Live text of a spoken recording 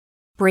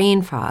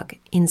brain fog,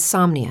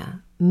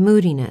 insomnia,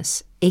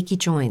 moodiness, achy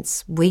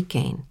joints, weight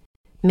gain.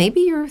 Maybe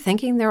you're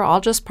thinking they're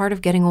all just part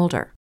of getting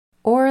older,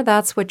 or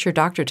that's what your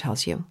doctor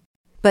tells you.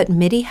 But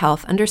MIDI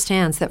Health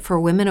understands that for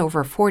women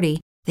over 40,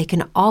 they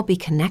can all be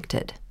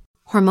connected.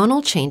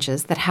 Hormonal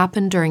changes that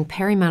happen during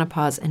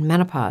perimenopause and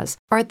menopause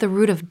are at the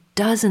root of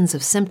dozens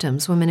of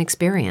symptoms women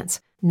experience,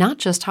 not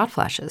just hot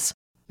flashes.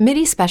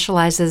 MIDI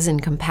specializes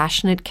in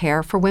compassionate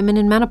care for women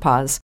in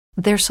menopause.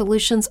 Their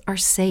solutions are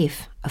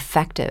safe,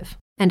 effective,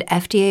 and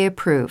FDA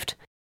approved.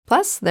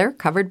 Plus, they're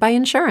covered by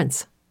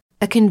insurance.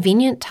 A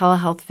convenient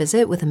telehealth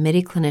visit with a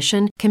MIDI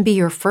clinician can be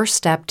your first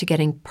step to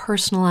getting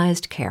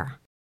personalized care.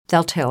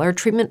 They'll tailor a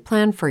treatment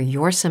plan for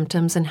your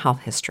symptoms and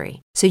health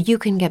history so you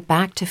can get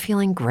back to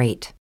feeling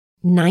great.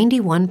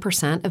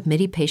 91% of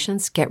MIDI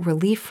patients get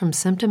relief from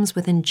symptoms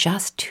within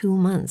just 2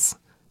 months.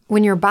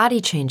 When your body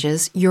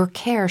changes, your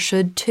care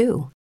should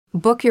too.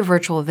 Book your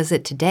virtual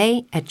visit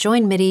today at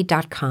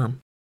joinmidi.com.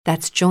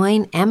 That's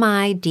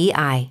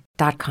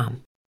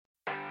joinmidi.com.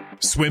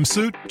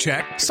 Swimsuit?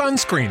 Check.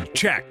 Sunscreen?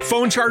 Check.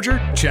 Phone charger?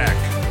 Check.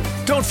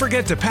 Don't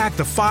forget to pack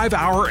the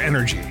 5-Hour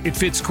Energy. It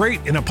fits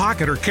great in a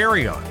pocket or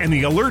carry-on, and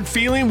the alert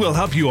feeling will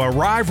help you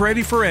arrive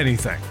ready for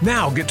anything.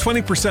 Now get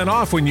 20%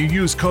 off when you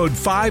use code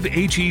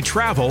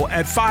 5HETRAVEL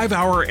at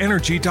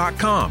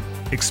 5hourenergy.com.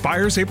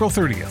 Expires April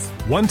 30th.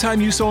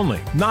 One-time use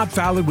only. Not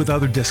valid with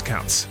other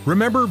discounts.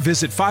 Remember,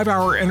 visit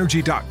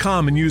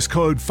 5hourenergy.com and use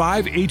code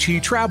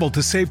 5HETRAVEL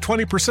to save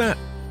 20%.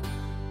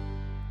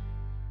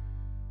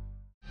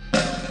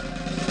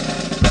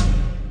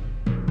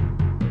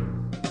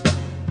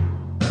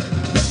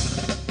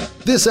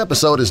 This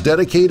episode is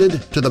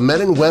dedicated to the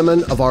men and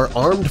women of our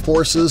armed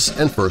forces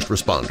and first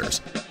responders.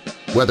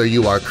 Whether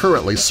you are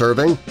currently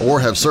serving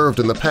or have served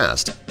in the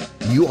past,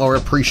 you are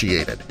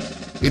appreciated.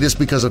 It is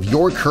because of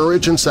your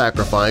courage and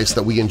sacrifice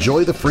that we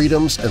enjoy the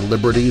freedoms and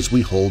liberties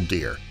we hold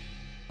dear.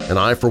 And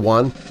I, for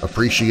one,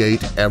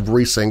 appreciate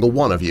every single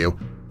one of you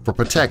for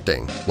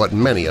protecting what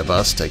many of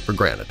us take for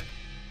granted.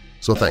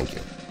 So thank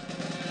you.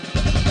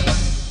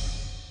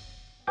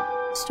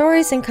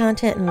 Stories and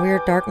content in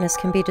Weird Darkness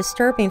can be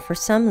disturbing for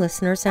some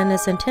listeners and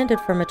is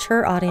intended for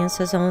mature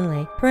audiences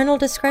only. Parental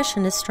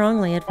discretion is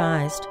strongly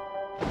advised.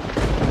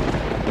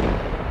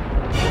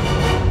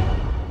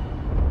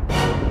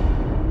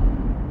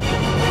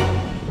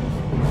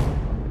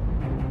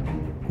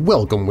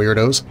 Welcome,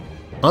 Weirdos!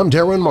 I'm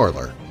Darren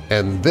Marlar,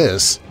 and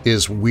this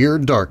is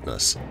Weird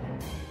Darkness.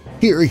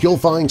 Here you'll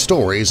find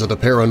stories of the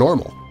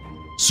paranormal,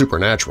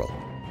 supernatural,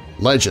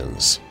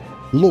 legends,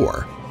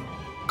 lore,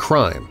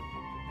 crime,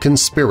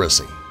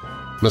 conspiracy,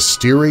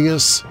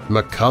 mysterious,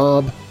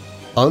 macabre,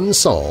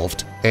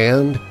 unsolved,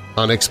 and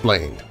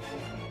unexplained.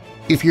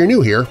 If you're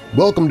new here,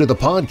 welcome to the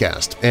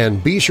podcast,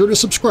 and be sure to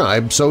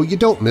subscribe so you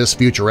don't miss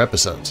future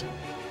episodes.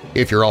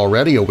 If you're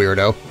already a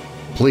weirdo,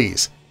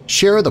 please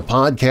share the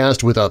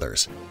podcast with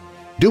others.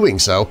 Doing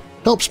so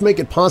helps make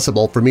it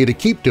possible for me to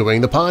keep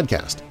doing the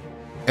podcast.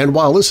 And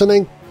while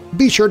listening,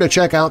 be sure to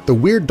check out the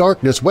Weird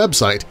Darkness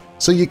website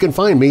so you can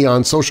find me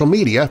on social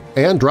media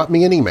and drop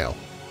me an email.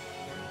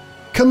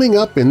 Coming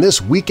up in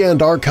this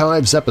Weekend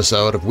Archives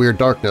episode of Weird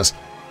Darkness,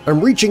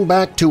 I'm reaching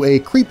back to a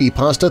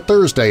Creepypasta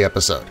Thursday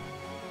episode.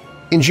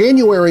 In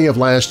January of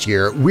last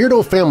year,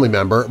 Weirdo family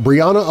member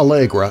Brianna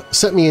Allegra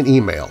sent me an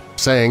email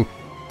saying,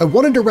 "I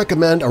wanted to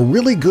recommend a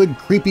really good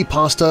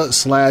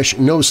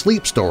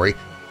creepypasta/no-sleep story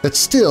that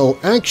still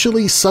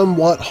actually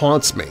somewhat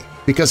haunts me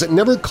because it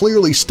never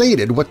clearly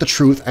stated what the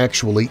truth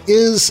actually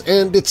is,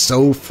 and it's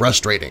so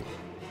frustrating.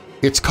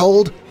 It's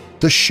called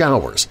The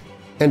Showers,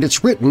 and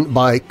it's written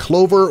by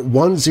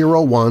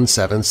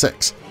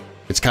Clover10176.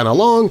 It's kind of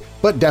long,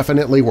 but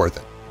definitely worth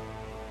it."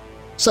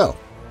 So,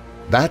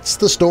 that's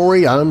the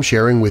story I'm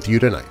sharing with you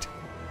tonight.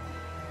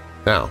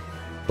 Now,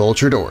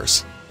 bolt your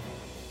doors,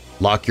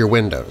 lock your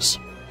windows,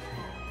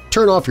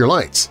 turn off your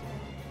lights,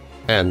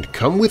 and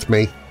come with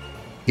me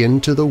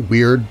into the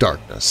Weird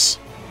Darkness.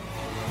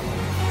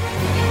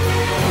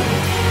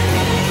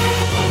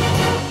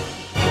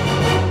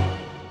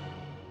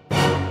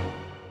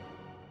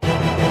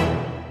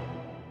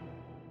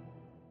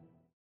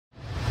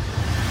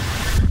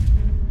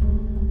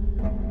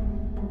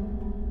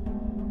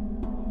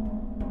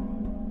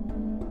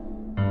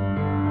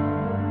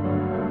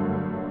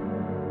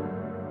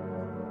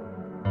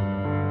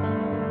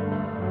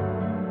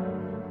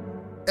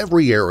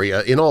 Every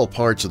area in all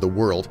parts of the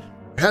world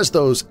has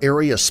those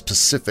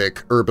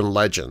area-specific urban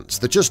legends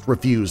that just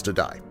refuse to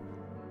die.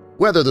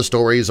 Whether the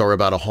stories are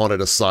about a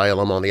haunted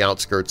asylum on the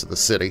outskirts of the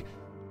city,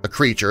 a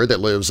creature that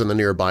lives in the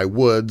nearby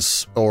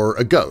woods, or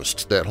a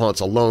ghost that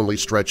haunts a lonely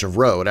stretch of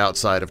road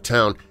outside of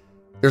town,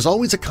 there's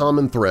always a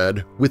common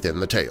thread within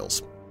the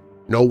tales.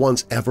 No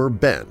one's ever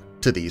been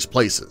to these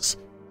places,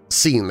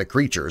 seen the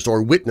creatures,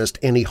 or witnessed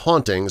any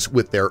hauntings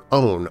with their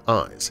own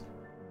eyes.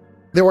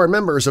 There are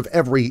members of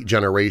every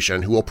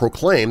generation who will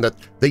proclaim that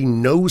they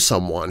know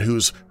someone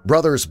whose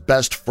brother's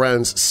best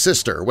friend's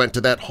sister went to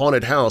that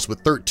haunted house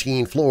with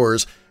 13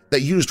 floors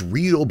that used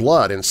real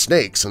blood and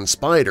snakes and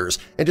spiders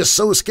and is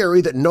so scary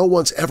that no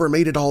one's ever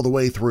made it all the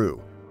way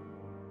through.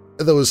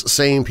 Those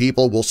same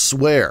people will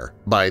swear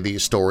by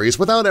these stories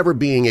without ever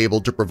being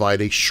able to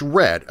provide a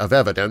shred of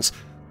evidence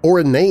or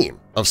a name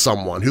of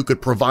someone who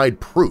could provide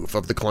proof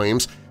of the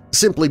claims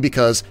simply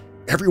because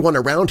everyone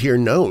around here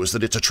knows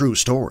that it's a true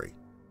story.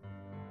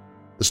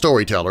 The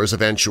storytellers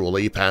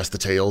eventually pass the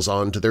tales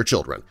on to their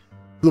children,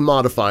 who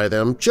modify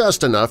them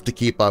just enough to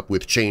keep up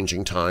with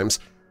changing times,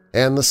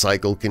 and the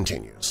cycle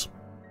continues.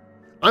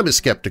 I'm as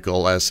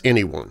skeptical as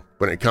anyone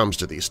when it comes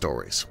to these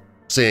stories,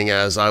 seeing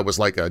as I was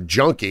like a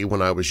junkie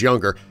when I was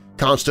younger,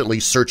 constantly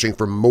searching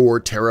for more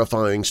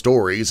terrifying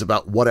stories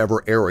about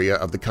whatever area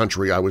of the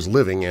country I was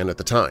living in at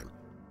the time.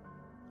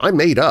 I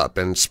made up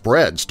and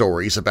spread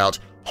stories about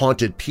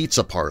haunted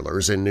pizza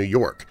parlors in New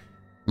York,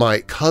 my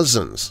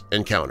cousin's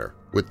encounter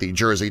with the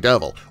Jersey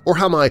Devil, or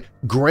how my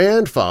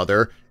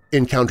grandfather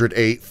encountered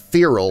a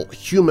feral,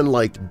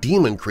 human-like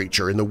demon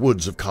creature in the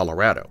woods of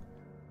Colorado.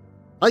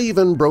 I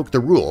even broke the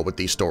rule with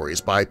these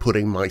stories by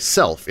putting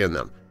myself in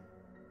them.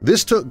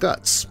 This took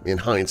guts, in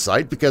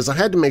hindsight, because I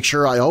had to make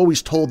sure I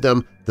always told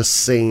them the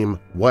same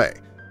way.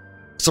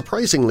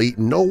 Surprisingly,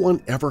 no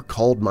one ever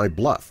called my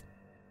bluff.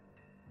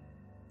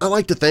 I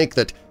like to think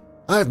that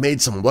I've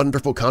made some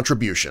wonderful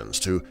contributions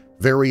to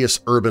various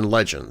urban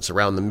legends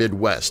around the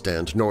Midwest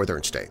and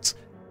northern states.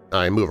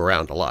 I move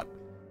around a lot.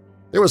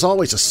 There was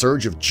always a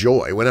surge of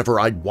joy whenever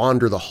I'd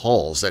wander the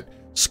halls at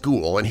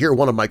school and hear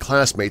one of my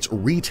classmates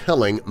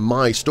retelling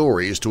my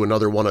stories to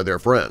another one of their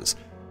friends,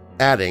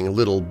 adding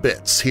little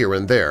bits here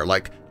and there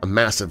like a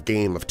massive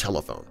game of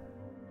telephone.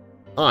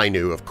 I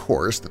knew, of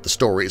course, that the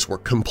stories were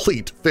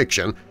complete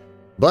fiction,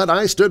 but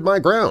I stood my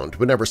ground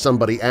whenever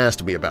somebody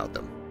asked me about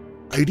them.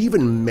 I'd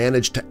even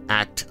managed to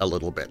act a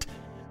little bit,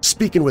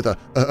 speaking with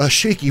a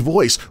shaky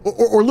voice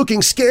or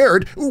looking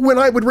scared when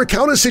I would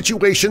recount a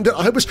situation that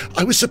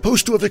I was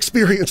supposed to have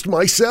experienced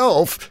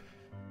myself.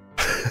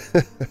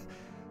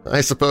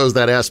 I suppose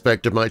that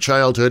aspect of my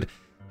childhood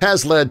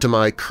has led to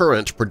my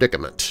current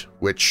predicament,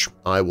 which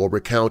I will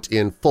recount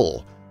in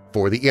full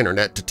for the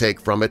internet to take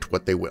from it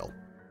what they will.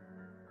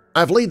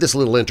 I've laid this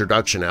little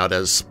introduction out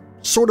as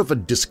sort of a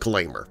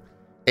disclaimer,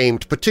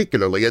 aimed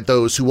particularly at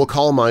those who will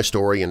call my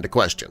story into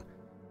question.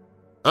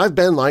 I've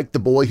been like the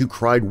boy who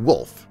cried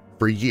wolf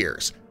for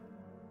years,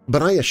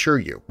 but I assure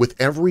you with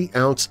every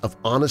ounce of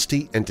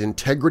honesty and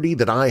integrity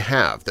that I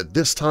have that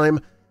this time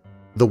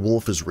the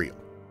wolf is real.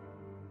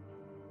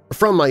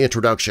 From my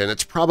introduction,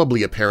 it's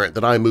probably apparent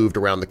that I moved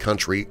around the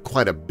country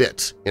quite a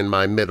bit in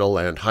my middle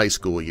and high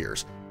school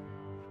years.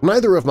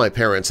 Neither of my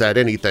parents had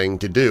anything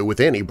to do with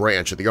any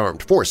branch of the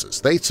armed forces.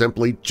 They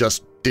simply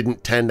just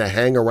didn't tend to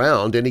hang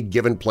around any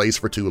given place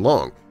for too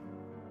long.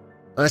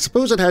 I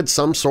suppose it had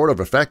some sort of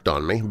effect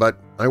on me, but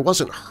I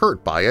wasn't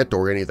hurt by it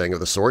or anything of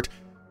the sort.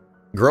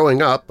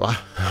 Growing up,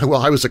 well,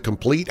 I was a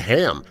complete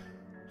ham.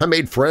 I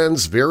made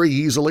friends very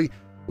easily,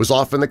 was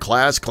often the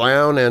class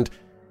clown, and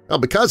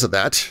because of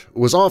that,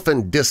 was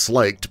often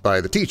disliked by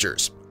the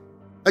teachers.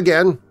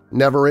 Again,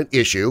 never an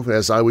issue,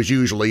 as I was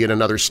usually in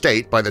another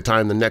state by the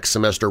time the next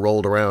semester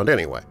rolled around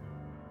anyway.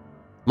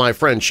 My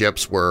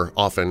friendships were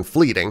often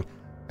fleeting,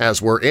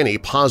 as were any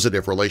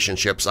positive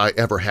relationships I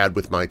ever had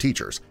with my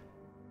teachers.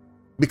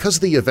 Because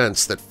of the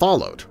events that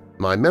followed,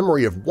 my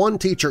memory of one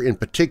teacher in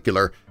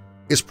particular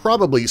is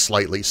probably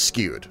slightly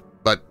skewed,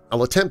 but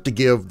I'll attempt to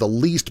give the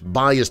least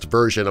biased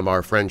version of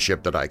our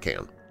friendship that I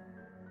can.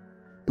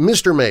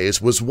 Mr.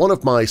 Mays was one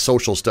of my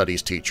social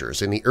studies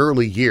teachers in the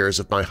early years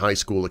of my high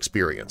school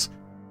experience.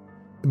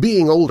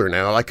 Being older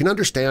now, I can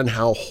understand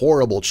how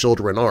horrible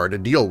children are to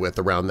deal with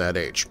around that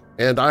age,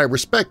 and I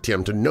respect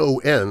him to no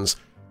ends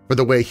for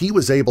the way he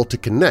was able to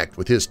connect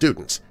with his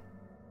students.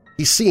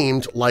 He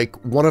seemed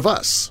like one of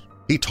us.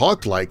 He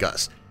talked like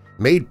us,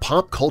 made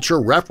pop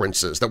culture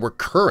references that were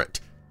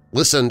current,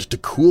 listened to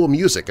cool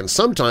music, and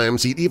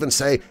sometimes he'd even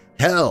say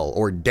hell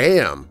or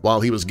damn while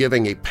he was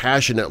giving a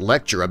passionate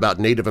lecture about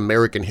Native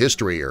American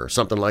history or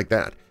something like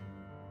that.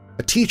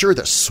 A teacher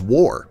that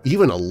swore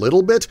even a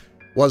little bit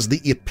was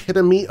the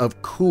epitome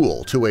of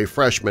cool to a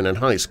freshman in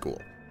high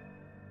school.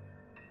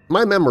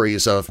 My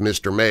memories of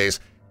Mr. Mays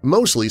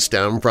mostly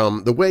stem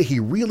from the way he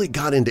really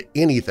got into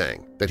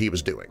anything that he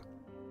was doing.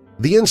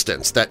 The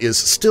instance that is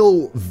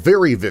still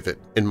very vivid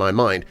in my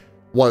mind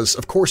was,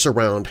 of course,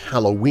 around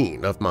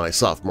Halloween of my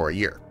sophomore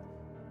year.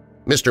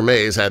 Mr.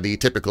 Mays had the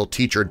typical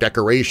teacher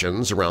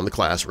decorations around the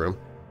classroom,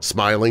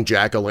 smiling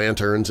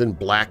jack-o'-lanterns and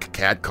black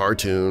cat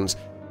cartoons,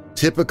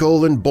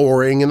 typical and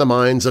boring in the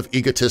minds of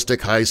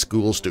egotistic high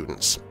school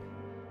students.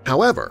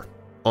 However,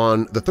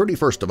 on the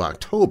 31st of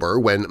October,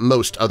 when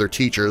most other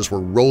teachers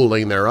were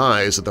rolling their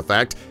eyes at the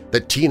fact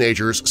that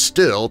teenagers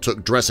still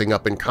took dressing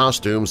up in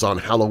costumes on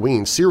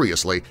Halloween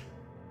seriously,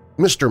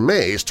 Mr.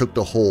 Mays took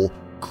the whole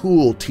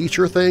cool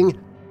teacher thing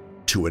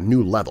to a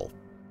new level.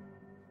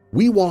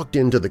 We walked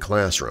into the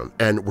classroom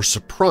and were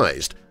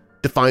surprised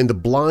to find the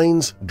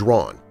blinds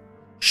drawn,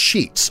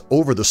 sheets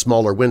over the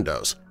smaller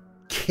windows,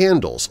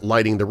 candles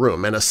lighting the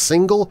room, and a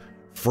single,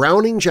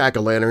 frowning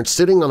jack-o'-lantern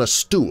sitting on a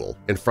stool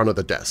in front of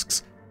the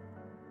desks.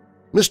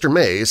 Mr.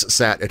 Mays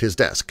sat at his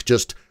desk,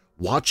 just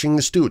watching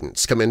the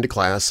students come into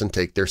class and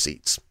take their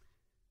seats.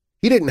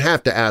 He didn't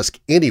have to ask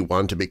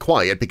anyone to be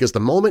quiet because the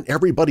moment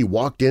everybody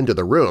walked into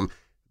the room,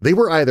 they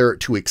were either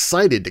too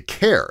excited to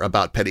care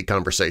about petty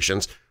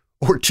conversations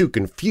or too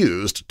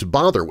confused to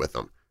bother with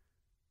them.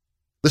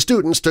 The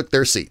students took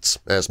their seats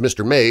as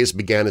Mr. Mays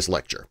began his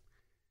lecture.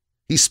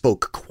 He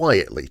spoke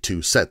quietly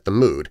to set the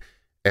mood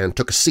and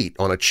took a seat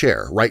on a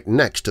chair right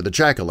next to the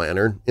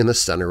jack-o'-lantern in the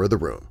center of the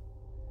room.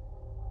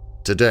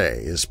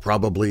 "Today is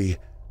probably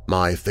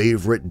my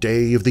favorite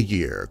day of the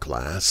year,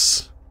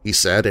 class," he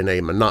said in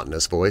a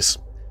monotonous voice.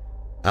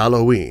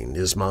 "Halloween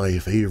is my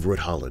favorite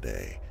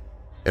holiday,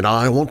 and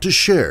I want to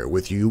share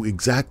with you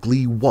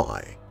exactly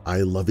why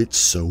I love it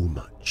so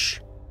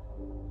much."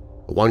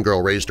 One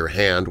girl raised her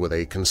hand with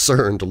a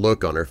concerned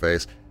look on her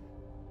face.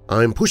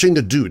 "I'm pushing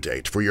the due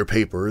date for your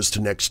papers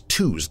to next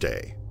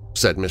Tuesday,"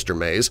 said Mr.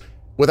 Mays,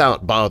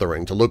 without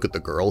bothering to look at the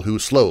girl who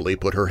slowly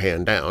put her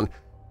hand down,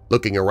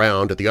 looking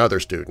around at the other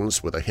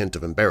students with a hint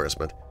of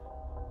embarrassment.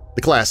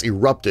 The class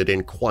erupted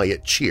in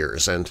quiet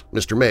cheers, and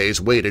Mr.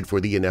 Mays waited for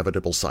the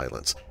inevitable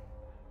silence.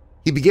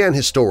 He began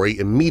his story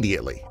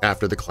immediately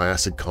after the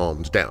class had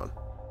calmed down.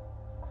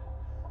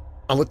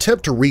 I'll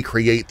attempt to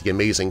recreate the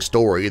amazing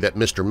story that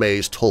Mr.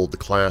 Mays told the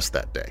class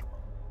that day.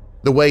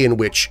 The way in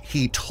which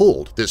he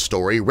told this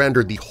story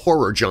rendered the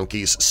horror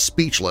junkies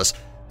speechless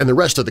and the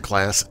rest of the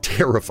class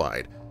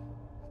terrified.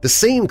 The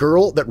same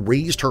girl that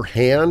raised her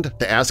hand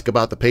to ask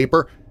about the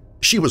paper,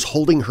 she was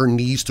holding her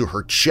knees to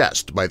her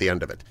chest by the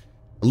end of it,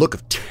 a look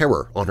of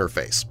terror on her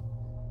face.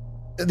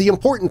 The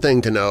important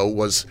thing to know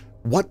was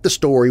what the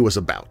story was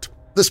about.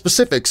 The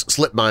specifics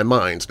slip my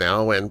mind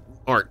now and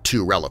aren't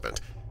too relevant.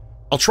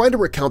 I'll try to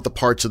recount the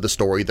parts of the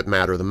story that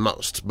matter the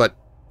most, but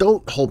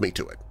don't hold me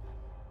to it.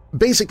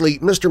 Basically,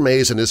 Mr.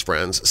 Mays and his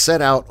friends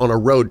set out on a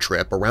road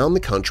trip around the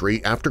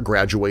country after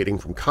graduating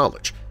from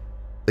college.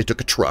 They took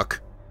a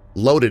truck,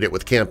 loaded it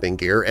with camping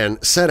gear,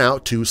 and set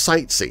out to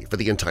sightsee for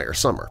the entire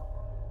summer.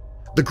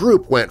 The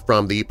group went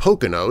from the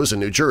Poconos in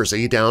New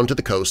Jersey down to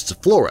the coasts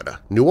of Florida,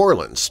 New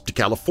Orleans, to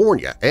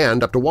California,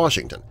 and up to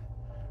Washington.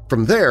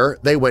 From there,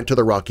 they went to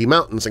the Rocky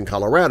Mountains in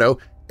Colorado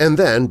and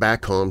then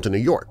back home to New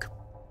York.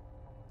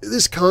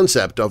 This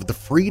concept of the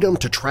freedom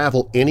to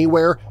travel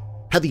anywhere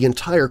had the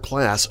entire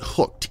class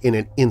hooked in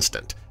an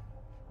instant.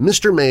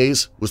 Mr.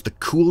 Mays was the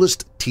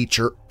coolest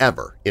teacher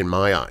ever in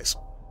my eyes.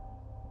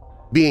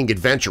 Being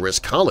adventurous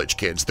college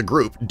kids, the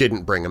group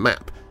didn't bring a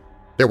map.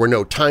 There were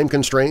no time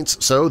constraints,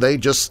 so they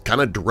just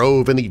kind of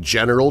drove in the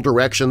general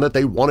direction that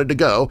they wanted to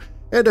go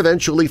and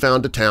eventually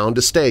found a town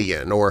to stay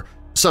in or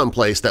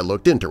someplace that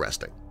looked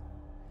interesting.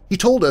 He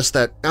told us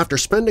that after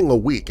spending a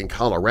week in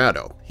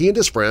Colorado, he and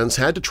his friends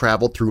had to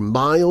travel through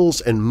miles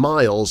and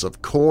miles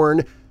of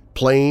corn,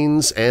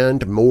 plains,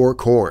 and more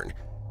corn.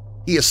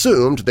 He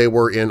assumed they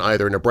were in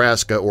either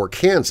Nebraska or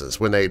Kansas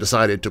when they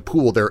decided to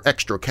pool their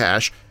extra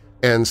cash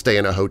and stay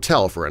in a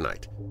hotel for a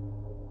night.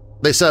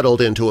 They settled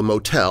into a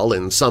motel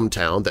in some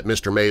town that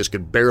Mr. Mays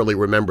could barely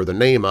remember the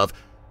name of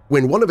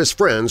when one of his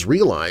friends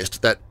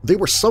realized that they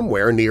were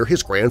somewhere near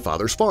his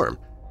grandfather's farm.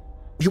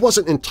 He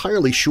wasn't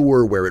entirely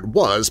sure where it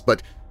was,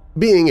 but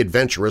being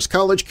adventurous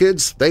college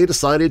kids, they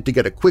decided to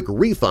get a quick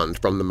refund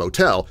from the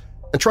motel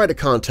and try to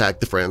contact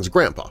the friend's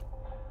grandpa.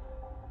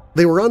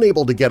 They were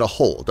unable to get a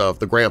hold of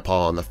the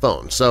grandpa on the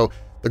phone, so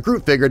the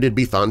group figured it'd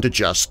be fun to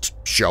just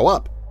show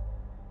up.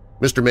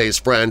 Mr. Mays'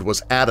 friend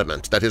was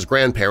adamant that his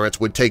grandparents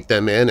would take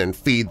them in and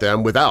feed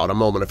them without a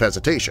moment of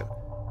hesitation.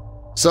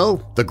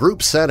 So the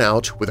group set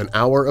out with an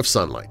hour of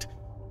sunlight,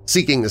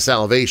 seeking the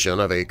salvation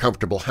of a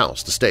comfortable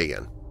house to stay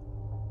in.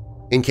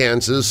 In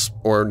Kansas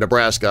or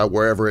Nebraska,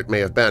 wherever it may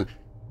have been,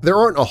 there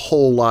aren't a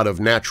whole lot of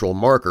natural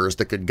markers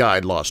that could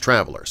guide lost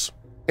travelers.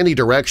 Any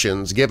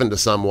directions given to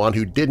someone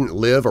who didn't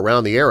live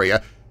around the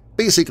area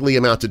basically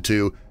amounted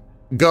to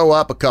go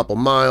up a couple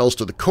miles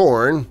to the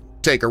corn,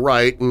 take a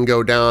right and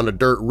go down a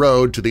dirt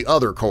road to the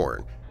other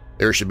corn.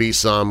 There should be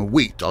some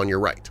wheat on your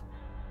right.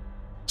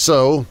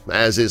 So,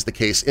 as is the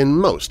case in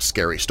most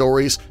scary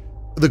stories,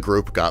 the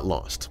group got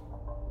lost.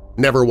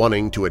 Never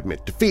wanting to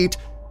admit defeat,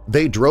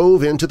 they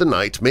drove into the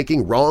night,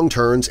 making wrong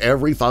turns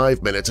every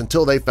 5 minutes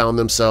until they found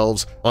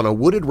themselves on a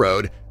wooded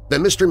road that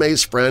Mr.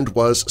 Mays' friend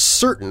was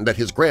certain that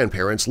his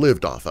grandparents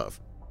lived off of.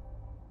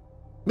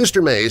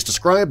 Mr. Mays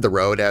described the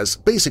road as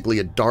basically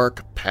a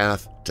dark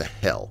path to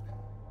hell.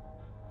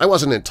 I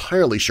wasn't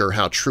entirely sure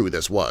how true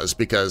this was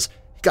because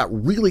he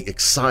got really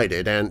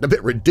excited and a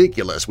bit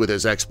ridiculous with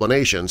his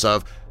explanations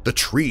of the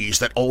trees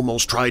that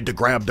almost tried to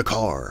grab the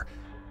car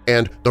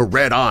and the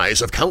red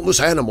eyes of countless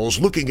animals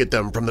looking at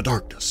them from the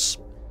darkness.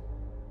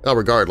 Now,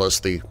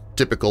 regardless, the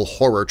typical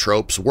horror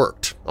tropes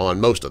worked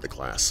on most of the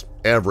class.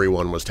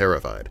 Everyone was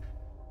terrified.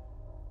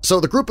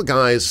 So the group of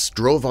guys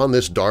drove on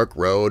this dark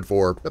road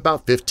for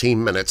about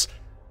 15 minutes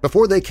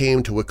before they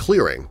came to a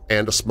clearing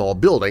and a small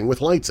building with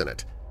lights in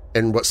it,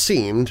 and what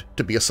seemed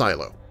to be a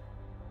silo.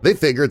 They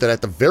figured that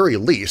at the very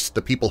least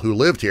the people who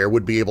lived here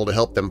would be able to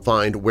help them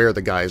find where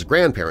the guy's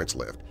grandparents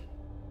lived.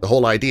 The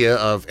whole idea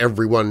of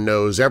everyone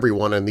knows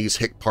everyone in these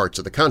hick parts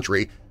of the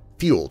country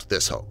fueled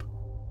this hope.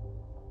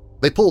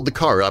 They pulled the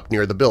car up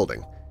near the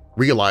building,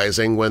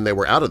 realizing when they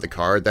were out of the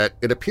car that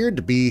it appeared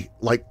to be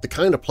like the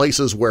kind of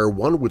places where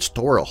one would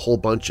store a whole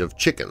bunch of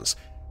chickens,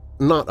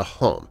 not a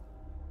home.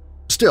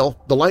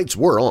 Still, the lights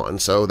were on,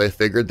 so they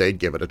figured they'd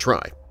give it a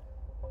try.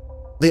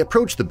 They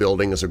approached the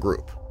building as a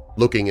group,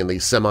 looking in the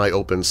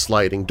semi-open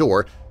sliding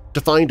door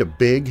to find a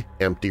big,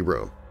 empty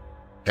room.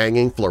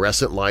 Hanging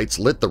fluorescent lights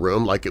lit the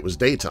room like it was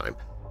daytime,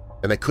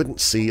 and they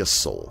couldn't see a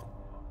soul.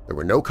 There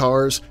were no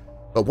cars,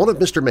 but one of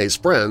Mr. May's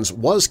friends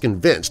was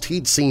convinced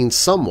he'd seen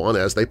someone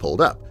as they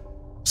pulled up,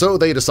 so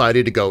they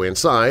decided to go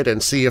inside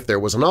and see if there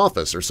was an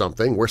office or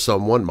something where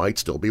someone might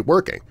still be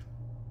working.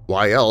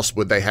 Why else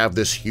would they have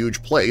this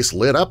huge place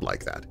lit up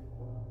like that?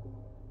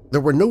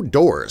 There were no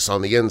doors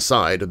on the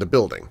inside of the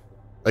building.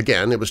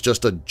 Again, it was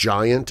just a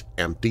giant,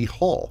 empty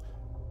hall.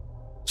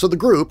 So the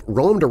group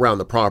roamed around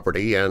the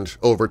property and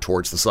over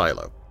towards the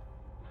silo.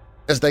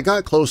 As they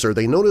got closer,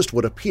 they noticed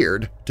what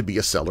appeared to be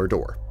a cellar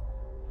door.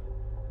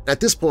 At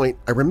this point,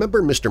 I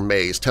remember Mr.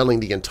 Mays telling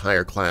the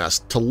entire class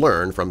to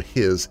learn from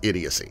his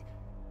idiocy.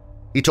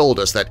 He told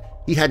us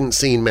that he hadn't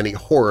seen many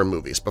horror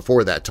movies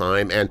before that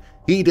time, and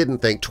he didn't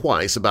think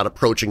twice about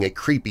approaching a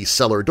creepy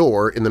cellar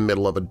door in the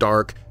middle of a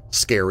dark,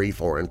 scary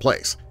foreign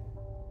place.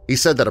 He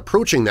said that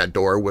approaching that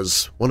door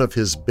was one of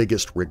his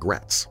biggest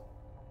regrets.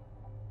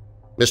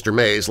 Mr.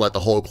 Mays let the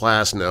whole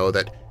class know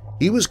that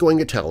he was going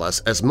to tell us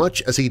as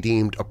much as he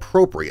deemed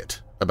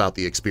appropriate about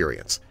the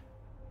experience.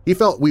 He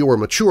felt we were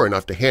mature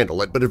enough to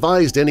handle it, but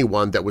advised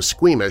anyone that was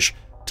squeamish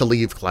to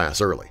leave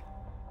class early.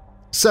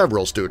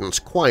 Several students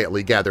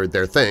quietly gathered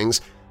their things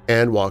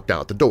and walked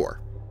out the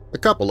door, a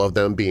couple of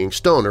them being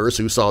stoners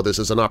who saw this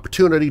as an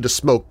opportunity to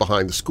smoke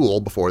behind the school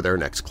before their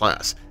next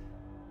class.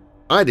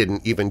 I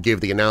didn't even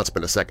give the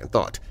announcement a second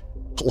thought.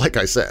 Like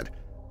I said,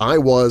 I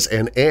was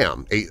and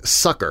am a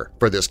sucker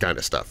for this kind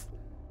of stuff,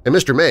 and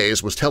Mr.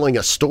 Mays was telling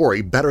a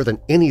story better than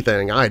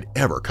anything I'd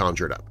ever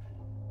conjured up.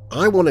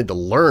 I wanted to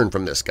learn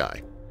from this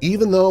guy,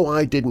 even though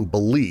I didn't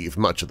believe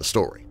much of the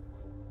story.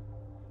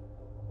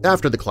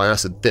 After the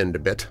class had thinned a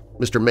bit,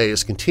 Mr.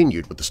 Mays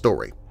continued with the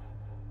story.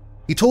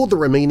 He told the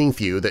remaining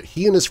few that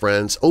he and his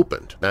friends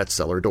opened that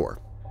cellar door,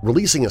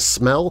 releasing a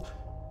smell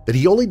that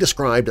he only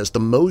described as the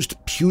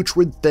most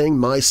putrid thing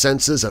my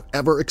senses have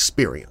ever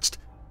experienced.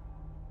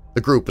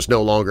 The group was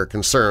no longer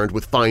concerned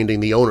with finding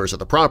the owners of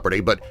the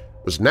property, but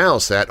was now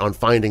set on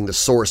finding the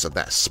source of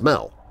that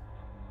smell.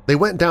 They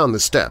went down the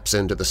steps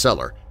into the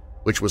cellar,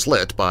 which was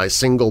lit by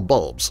single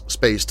bulbs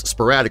spaced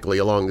sporadically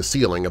along the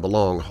ceiling of a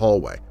long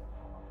hallway.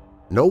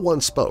 No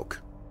one spoke.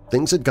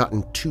 Things had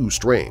gotten too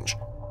strange.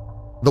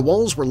 The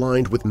walls were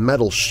lined with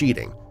metal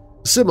sheeting,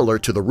 similar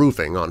to the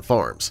roofing on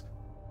farms.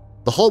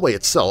 The hallway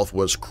itself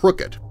was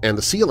crooked, and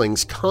the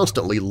ceilings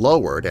constantly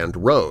lowered and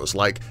rose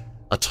like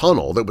a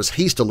tunnel that was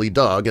hastily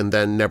dug and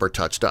then never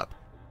touched up.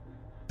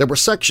 There were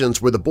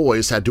sections where the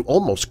boys had to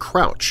almost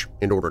crouch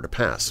in order to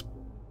pass.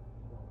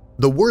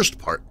 The worst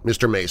part,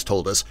 Mr. Mays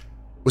told us,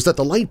 was that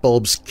the light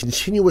bulbs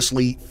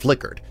continuously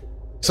flickered,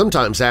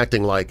 sometimes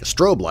acting like a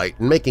strobe light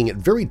and making it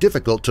very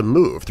difficult to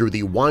move through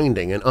the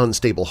winding and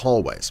unstable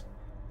hallways.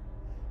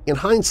 In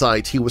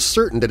hindsight, he was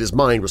certain that his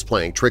mind was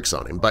playing tricks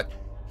on him, but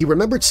he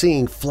remembered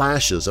seeing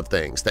flashes of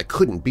things that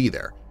couldn't be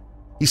there.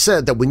 He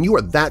said that when you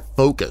are that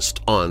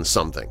focused on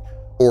something,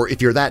 or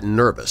if you're that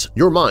nervous,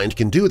 your mind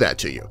can do that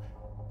to you.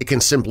 It can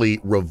simply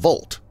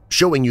revolt,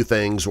 showing you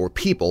things or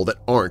people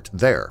that aren't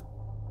there.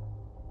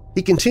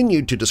 He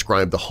continued to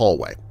describe the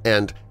hallway,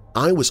 and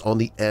I was on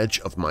the edge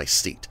of my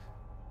seat.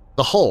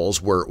 The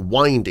halls were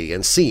windy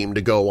and seemed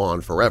to go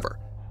on forever.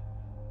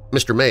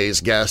 Mr.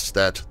 Mays guessed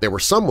that they were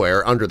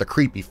somewhere under the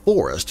creepy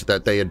forest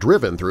that they had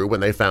driven through when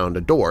they found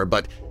a door,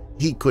 but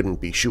he couldn't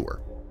be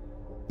sure.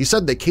 He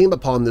said they came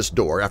upon this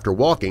door after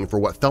walking for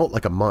what felt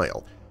like a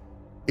mile.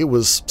 It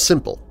was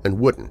simple and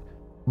wooden,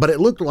 but it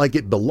looked like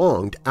it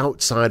belonged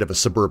outside of a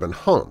suburban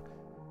home.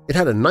 It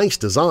had a nice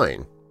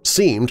design,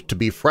 seemed to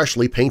be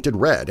freshly painted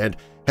red, and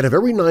had a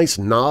very nice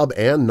knob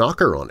and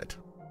knocker on it.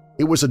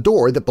 It was a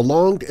door that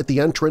belonged at the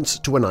entrance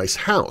to a nice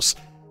house,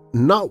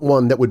 not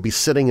one that would be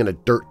sitting in a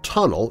dirt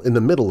tunnel in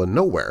the middle of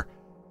nowhere.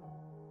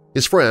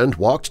 His friend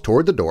walked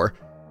toward the door,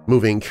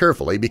 moving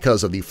carefully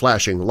because of the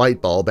flashing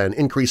light bulb and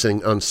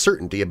increasing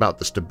uncertainty about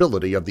the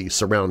stability of the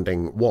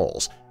surrounding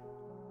walls.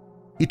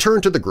 He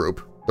turned to the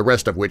group, the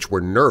rest of which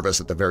were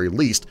nervous at the very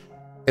least,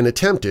 and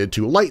attempted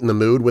to lighten the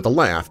mood with a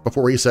laugh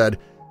before he said,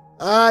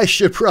 "I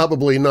should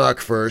probably knock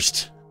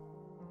first."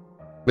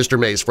 Mr.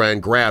 May's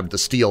friend grabbed the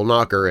steel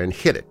knocker and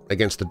hit it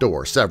against the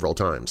door several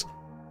times,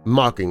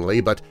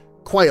 mockingly but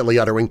quietly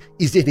uttering,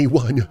 "Is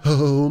anyone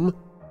home?"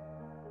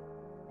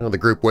 The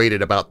group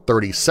waited about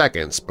 30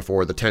 seconds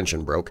before the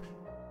tension broke.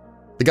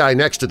 The guy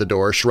next to the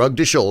door shrugged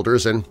his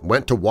shoulders and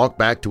went to walk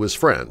back to his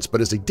friends, but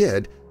as he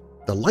did,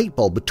 the light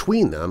bulb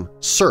between them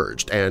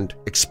surged and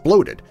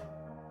exploded.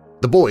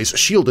 The boys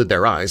shielded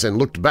their eyes and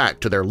looked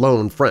back to their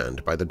lone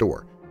friend by the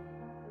door.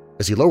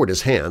 As he lowered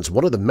his hands,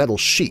 one of the metal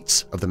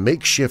sheets of the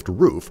makeshift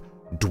roof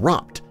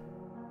dropped.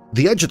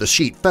 The edge of the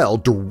sheet fell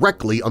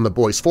directly on the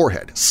boy's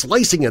forehead,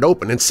 slicing it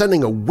open and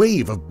sending a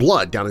wave of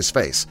blood down his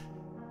face.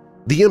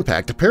 The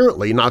impact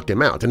apparently knocked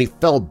him out and he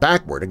fell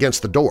backward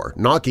against the door,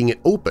 knocking it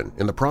open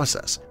in the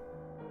process.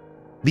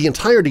 The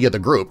entirety of the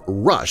group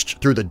rushed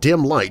through the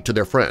dim light to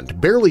their friend,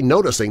 barely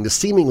noticing the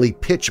seemingly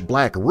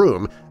pitch-black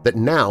room that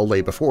now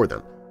lay before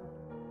them.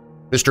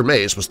 Mr.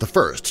 Mays was the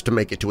first to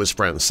make it to his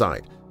friend's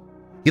side.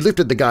 He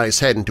lifted the guy's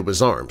head into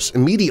his arms,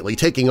 immediately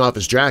taking off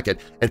his jacket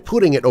and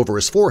putting it over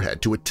his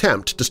forehead to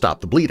attempt to stop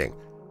the bleeding.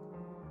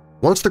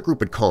 Once the group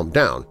had calmed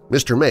down,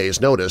 Mr.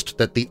 Mays noticed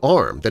that the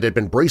arm that had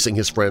been bracing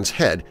his friend's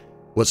head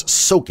was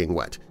soaking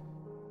wet.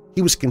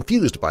 He was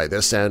confused by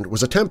this and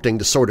was attempting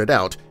to sort it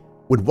out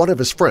when one of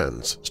his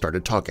friends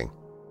started talking.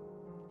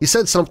 He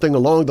said something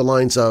along the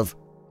lines of,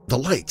 "The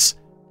lights!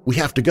 We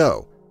have to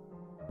go,"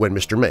 when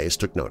Mr. Mays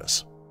took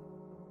notice.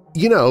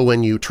 "You know,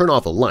 when you turn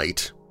off a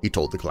light," he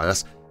told the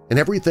class, "and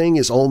everything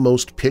is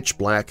almost pitch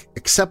black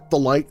except the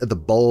light of the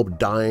bulb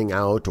dying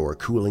out or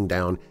cooling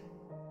down.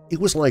 It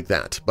was like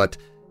that, but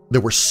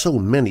there were so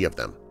many of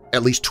them.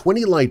 At least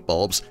 20 light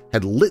bulbs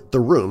had lit the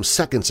room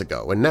seconds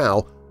ago and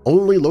now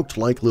only looked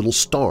like little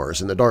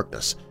stars in the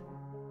darkness.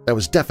 That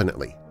was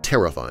definitely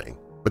terrifying,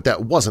 but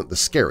that wasn't the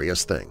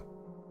scariest thing."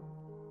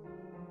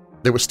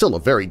 There was still a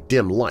very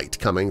dim light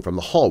coming from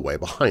the hallway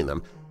behind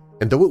them,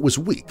 and though it was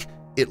weak,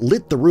 it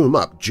lit the room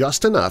up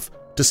just enough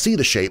to see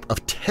the shape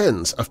of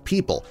tens of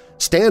people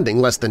standing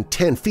less than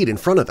 10 feet in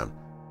front of them.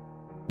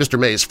 Mr.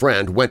 May's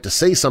friend went to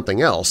say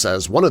something else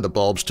as one of the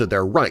bulbs to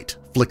their right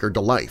flickered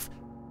to life.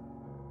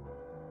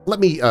 Let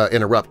me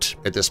interrupt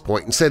at this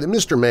point and say that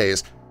Mr.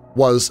 Mays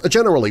was a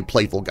generally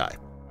playful guy.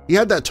 He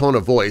had that tone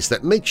of voice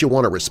that makes you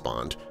want to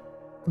respond.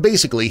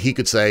 Basically, he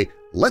could say,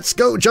 "Let's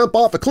go jump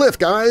off a cliff,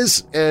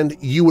 guys," and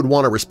you would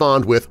want to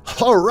respond with,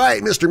 "All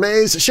right, Mr.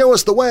 Mays, show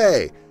us the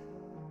way."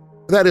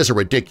 That is a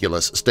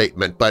ridiculous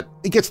statement, but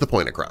it gets the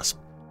point across.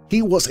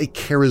 He was a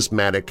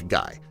charismatic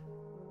guy.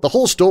 The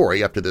whole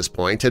story up to this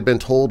point had been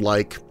told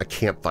like a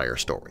campfire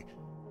story.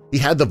 He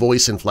had the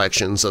voice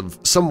inflections of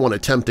someone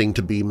attempting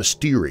to be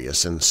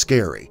mysterious and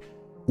scary,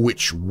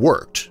 which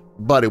worked,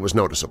 but it was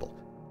noticeable.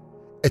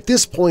 At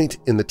this point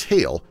in the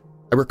tale,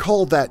 I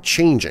recall that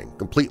changing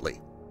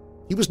completely.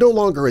 He was no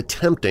longer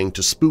attempting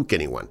to spook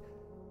anyone.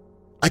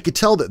 I could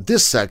tell that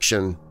this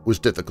section was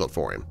difficult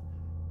for him.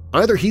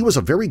 Either he was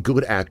a very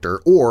good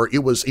actor or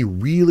it was a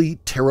really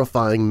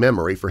terrifying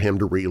memory for him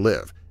to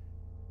relive.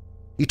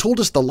 He told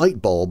us the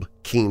light bulb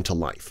came to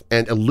life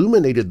and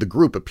illuminated the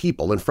group of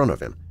people in front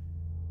of him.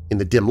 In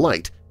the dim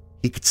light,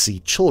 he could see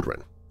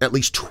children, at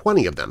least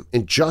 20 of them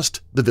in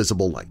just the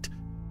visible light.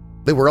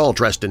 They were all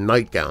dressed in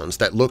nightgowns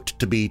that looked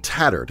to be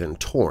tattered and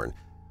torn,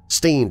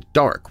 stained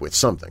dark with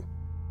something.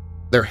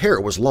 Their hair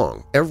was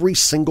long. Every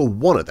single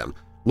one of them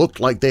looked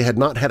like they had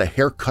not had a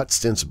haircut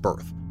since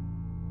birth.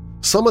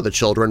 Some of the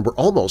children were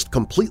almost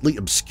completely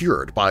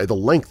obscured by the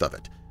length of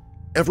it.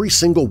 Every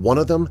single one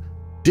of them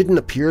didn't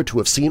appear to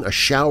have seen a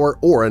shower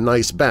or a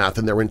nice bath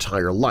in their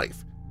entire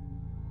life.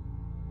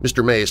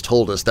 Mr. Mays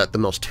told us that the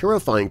most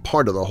terrifying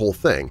part of the whole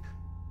thing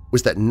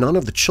was that none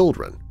of the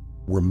children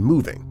were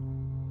moving.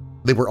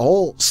 They were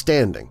all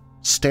standing,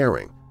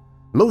 staring,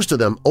 most of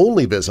them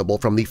only visible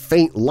from the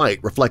faint light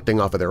reflecting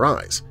off of their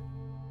eyes.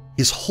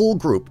 His whole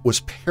group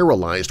was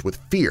paralyzed with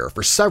fear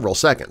for several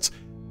seconds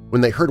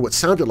when they heard what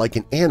sounded like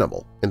an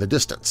animal in the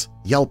distance,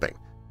 yelping.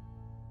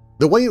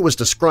 The way it was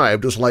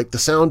described was like the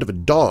sound of a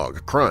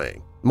dog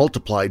crying,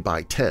 multiplied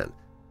by 10.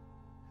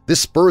 This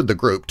spurred the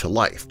group to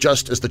life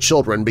just as the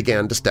children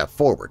began to step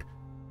forward.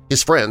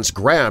 His friends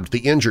grabbed the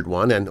injured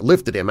one and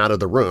lifted him out of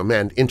the room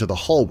and into the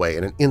hallway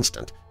in an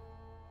instant.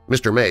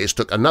 Mr. Mays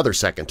took another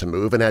second to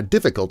move and had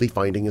difficulty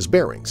finding his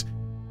bearings.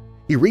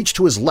 He reached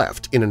to his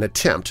left in an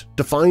attempt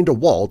to find a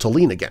wall to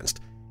lean against,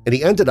 and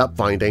he ended up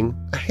finding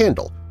a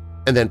handle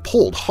and then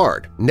pulled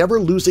hard, never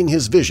losing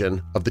his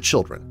vision of the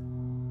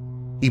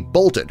children. He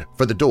bolted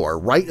for the door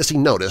right as he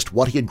noticed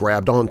what he had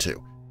grabbed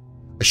onto.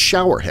 A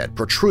shower head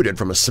protruded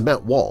from a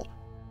cement wall,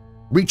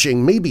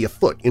 reaching maybe a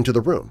foot into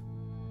the room.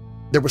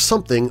 There was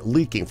something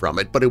leaking from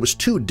it, but it was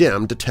too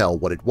dim to tell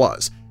what it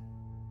was.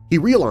 He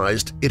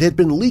realized it had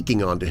been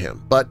leaking onto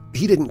him, but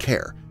he didn't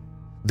care.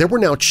 There were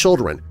now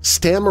children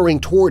stammering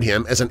toward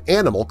him as an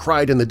animal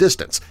cried in the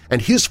distance,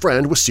 and his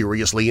friend was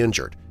seriously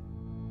injured.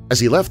 As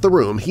he left the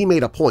room, he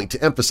made a point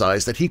to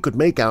emphasize that he could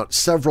make out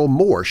several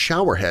more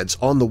shower heads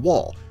on the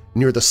wall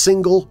near the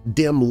single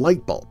dim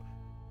light bulb.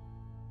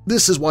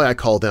 "This is why I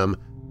call them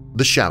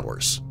the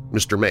showers,"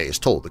 Mr. Mays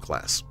told the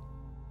class.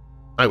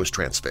 I was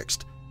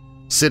transfixed,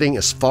 sitting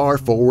as far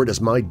forward as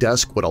my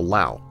desk would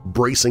allow,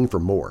 bracing for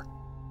more.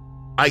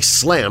 "I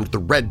slammed the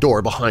red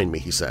door behind me,"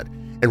 he said,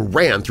 "and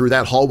ran through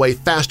that hallway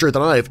faster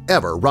than I have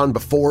ever run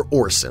before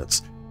or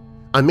since.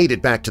 I made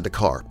it back to the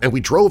car, and we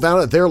drove out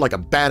of there like a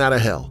bat out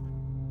of hell."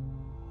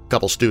 A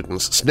couple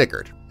students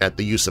snickered at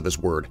the use of his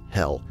word,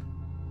 hell.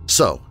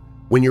 "So,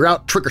 when you're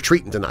out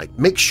trick-or-treating tonight,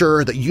 make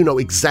sure that you know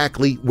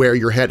exactly where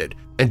you're headed,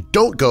 and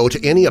don't go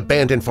to any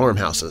abandoned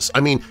farmhouses.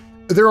 I mean,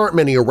 there aren't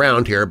many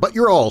around here, but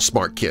you're all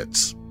smart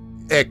kids.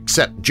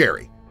 Except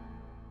Jerry."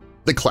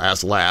 The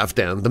class laughed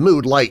and the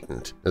mood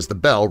lightened as the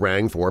bell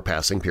rang for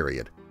passing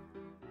period.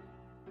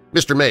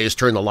 Mr. Mays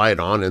turned the light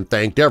on and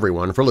thanked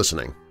everyone for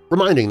listening,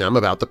 reminding them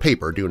about the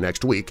paper due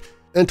next week,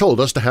 and told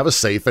us to have a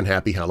safe and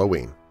happy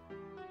Halloween.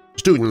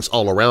 Students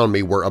all around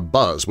me were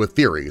abuzz with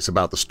theories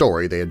about the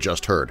story they had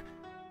just heard.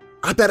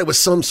 "I bet it was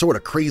some sort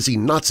of crazy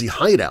Nazi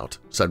hideout,"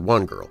 said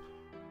one girl.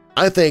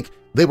 "I think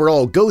they were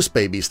all ghost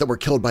babies that were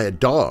killed by a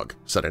dog,"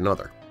 said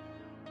another.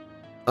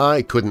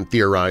 I couldn't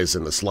theorize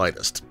in the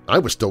slightest. I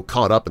was still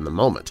caught up in the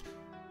moment.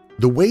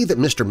 The way that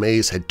Mr.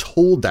 Mays had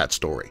told that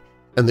story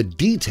and the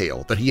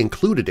detail that he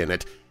included in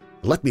it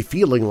left me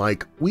feeling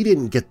like we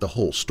didn't get the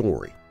whole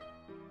story.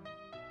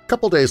 A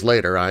couple days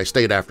later, I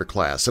stayed after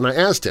class and I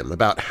asked him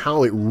about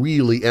how it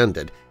really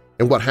ended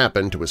and what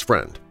happened to his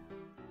friend.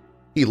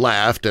 He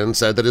laughed and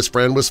said that his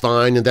friend was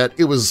fine and that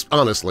it was,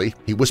 honestly,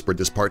 he whispered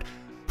this part,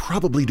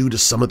 probably due to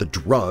some of the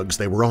drugs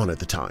they were on at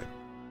the time.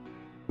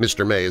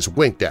 Mr. Mays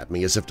winked at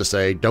me as if to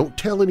say, "Don't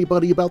tell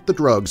anybody about the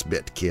drugs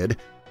bit, kid,"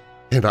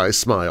 and I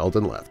smiled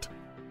and left.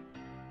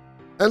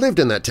 I lived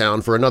in that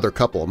town for another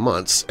couple of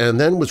months and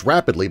then was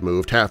rapidly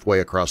moved halfway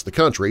across the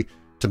country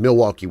to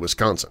Milwaukee,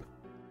 Wisconsin.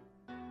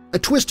 I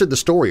twisted the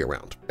story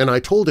around, and I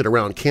told it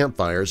around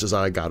campfires as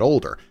I got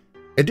older,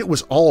 and it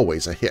was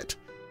always a hit.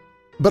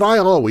 But I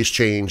always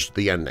changed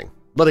the ending,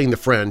 letting the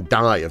friend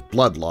die of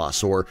blood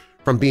loss or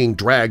from being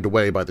dragged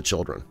away by the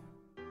children.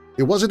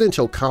 It wasn't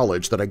until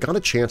college that I got a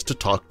chance to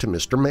talk to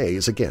Mr.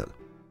 Mays again.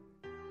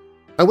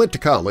 I went to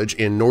college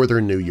in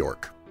northern New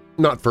York,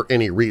 not for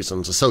any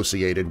reasons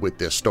associated with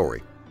this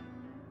story.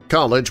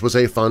 College was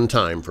a fun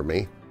time for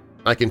me.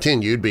 I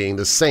continued being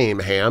the same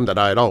ham that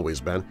I had always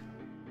been.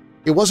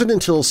 It wasn't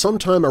until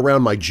sometime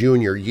around my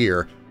junior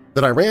year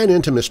that I ran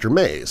into Mr.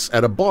 Mays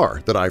at a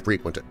bar that I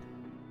frequented.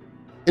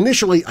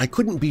 Initially, I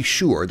couldn't be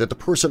sure that the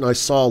person I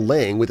saw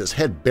laying with his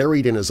head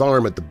buried in his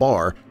arm at the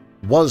bar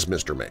was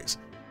Mr. Mays.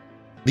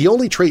 The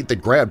only trait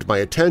that grabbed my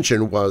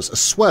attention was a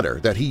sweater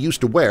that he used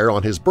to wear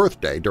on his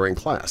birthday during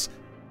class.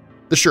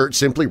 The shirt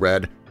simply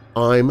read,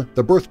 "I'm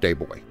the birthday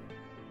boy."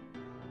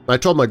 I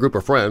told my group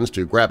of friends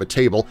to grab a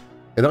table,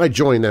 and I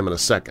joined them in a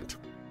second,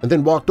 and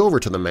then walked over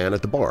to the man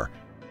at the bar.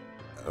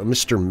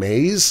 "Mr.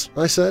 Mays?"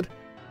 I said,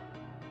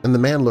 and the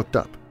man looked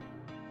up.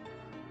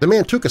 The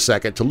man took a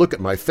second to look at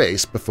my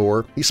face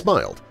before he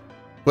smiled,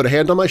 put a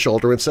hand on my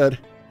shoulder and said,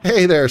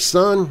 "Hey there,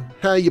 son,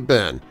 how you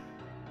been?"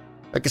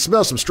 I could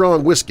smell some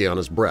strong whiskey on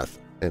his breath,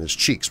 and his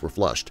cheeks were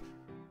flushed.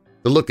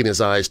 The look in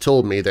his eyes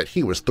told me that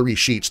he was 3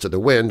 sheets to the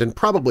wind and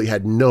probably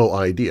had no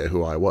idea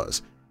who I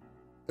was.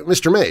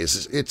 "Mr.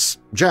 Mays, it's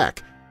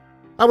Jack.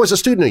 I was a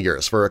student of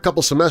yours for a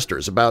couple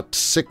semesters about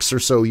 6 or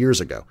so years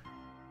ago."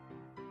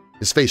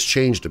 His face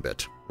changed a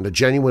bit, and a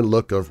genuine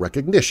look of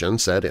recognition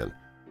set in.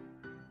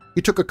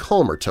 He took a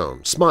calmer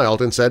tone,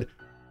 smiled, and said,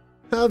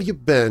 "How have you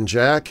been,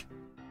 Jack?"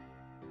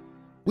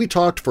 We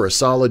talked for a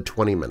solid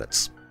 20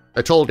 minutes.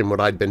 I told him what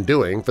I'd been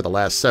doing for the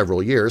last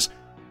several years,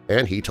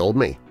 and he told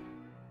me.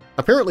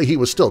 Apparently he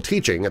was still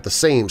teaching at the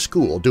same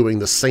school doing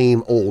the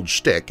same old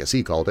shtick, as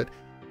he called it.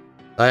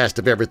 I asked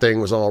if everything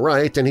was all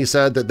right, and he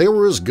said that they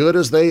were as good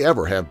as they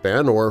ever have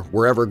been or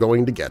were ever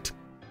going to get.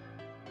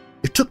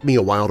 It took me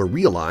a while to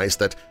realize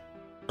that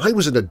I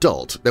was an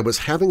adult that was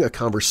having a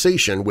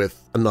conversation with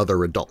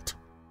another adult.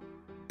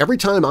 Every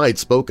time I had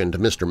spoken to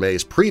Mr.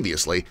 Mays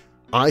previously,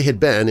 I had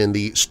been in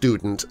the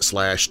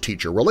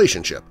student-slash-teacher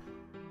relationship,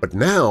 but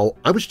now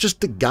I was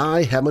just a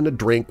guy having a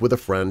drink with a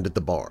friend at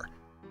the bar.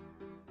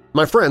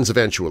 My friends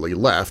eventually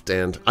left,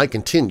 and I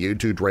continued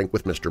to drink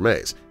with Mr.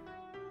 Mays.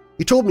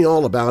 He told me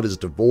all about his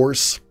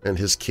divorce and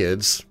his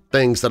kids,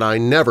 things that I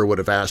never would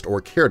have asked or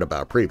cared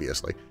about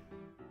previously.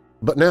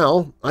 But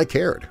now I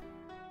cared.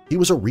 He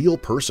was a real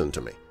person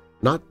to me,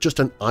 not just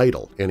an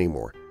idol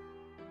anymore.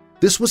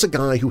 This was a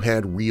guy who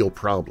had real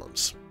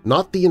problems,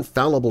 not the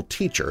infallible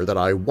teacher that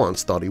I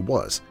once thought he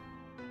was.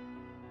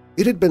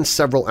 It had been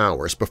several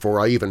hours before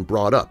I even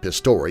brought up his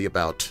story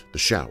about the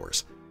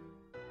showers.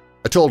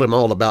 I told him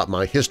all about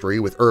my history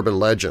with urban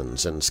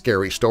legends and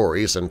scary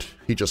stories, and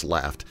he just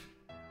laughed.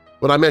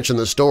 When I mentioned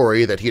the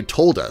story that he had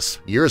told us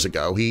years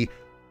ago, he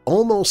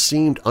almost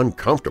seemed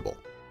uncomfortable.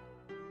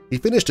 He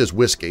finished his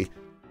whiskey,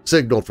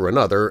 signaled for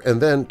another,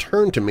 and then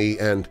turned to me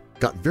and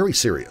got very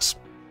serious.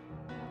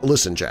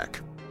 "Listen,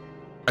 Jack,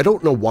 I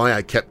don't know why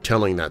I kept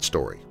telling that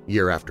story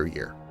year after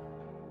year."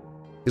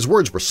 His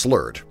words were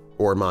slurred,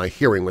 or my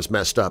hearing was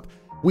messed up.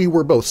 We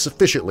were both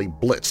sufficiently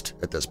blitzed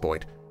at this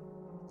point.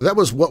 "That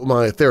was what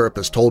my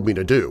therapist told me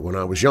to do when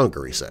I was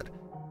younger," he said.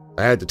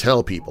 "I had to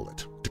tell people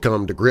it, to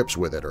come to grips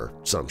with it or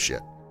some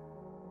shit."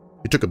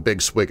 He took a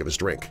big swig of his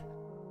drink.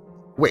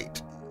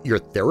 "Wait, your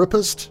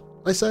therapist?"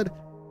 I said.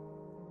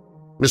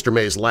 Mr.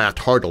 Mays laughed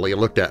heartily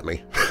and looked at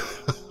me.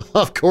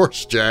 "Of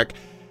course, Jack.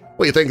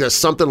 What, you think that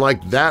something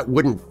like that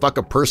wouldn't fuck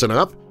a person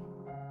up?"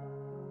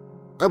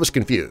 I was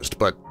confused,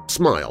 but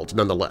smiled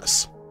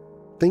nonetheless.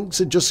 Things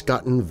had just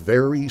gotten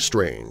very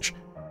strange.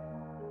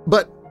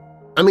 "But,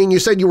 I mean, you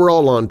said you were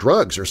all on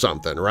drugs or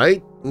something,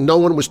 right? No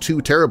one was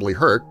too terribly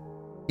hurt.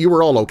 You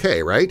were all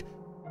okay, right?"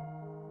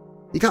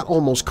 He got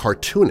almost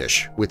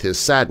cartoonish with his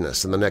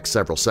sadness in the next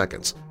several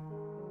seconds.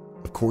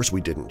 "Of course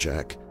we didn't,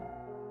 Jack.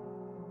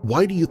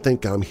 Why do you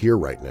think I'm here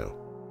right now?"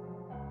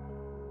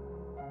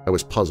 I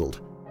was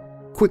puzzled,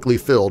 quickly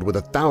filled with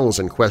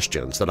 1,000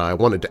 questions that I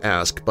wanted to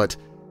ask, but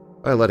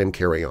I let him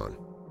carry on.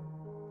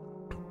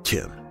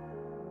 Tim.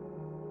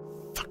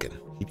 Fucking,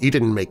 he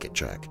didn't make it,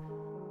 Jack.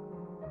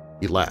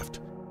 He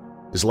laughed.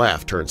 His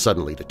laugh turned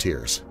suddenly to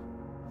tears.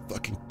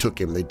 Fucking took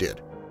him, they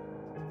did.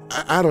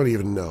 I don't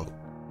even know.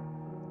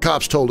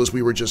 Cops told us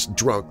we were just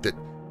drunk, that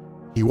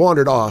he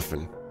wandered off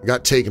and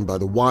got taken by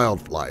the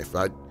wildlife.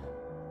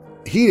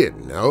 He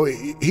didn't know.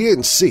 He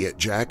didn't see it,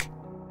 Jack.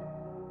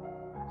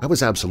 I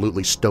was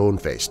absolutely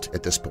stone-faced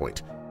at this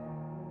point.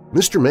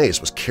 Mr. Mays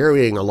was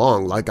carrying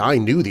along like I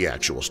knew the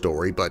actual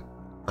story, but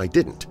I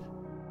didn't.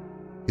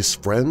 His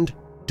friend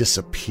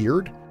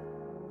disappeared?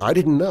 I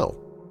didn't know.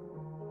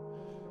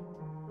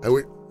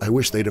 I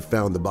wish they'd have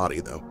found the body,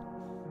 though.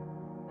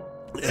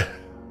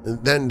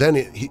 Then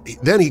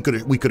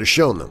we could have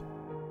shown them.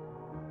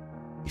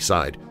 He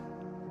sighed.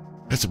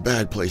 That's a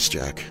bad place,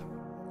 Jack.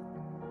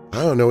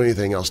 I don't know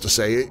anything else to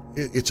say.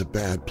 It's a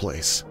bad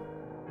place.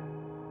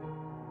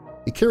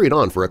 He carried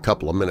on for a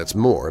couple of minutes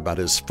more about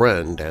his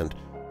friend and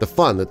the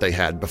fun that they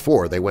had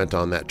before they went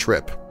on that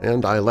trip,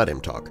 and I let him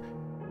talk.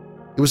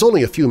 It was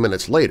only a few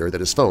minutes later that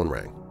his phone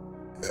rang.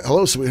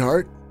 "Hello,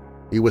 sweetheart,"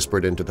 he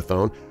whispered into the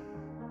phone.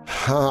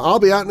 "I'll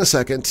be out in a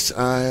second.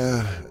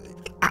 I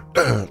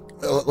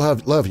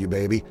love you,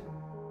 baby."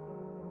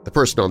 The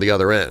person on the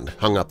other end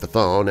hung up the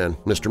phone, and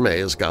Mr.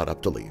 Mays got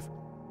up to leave.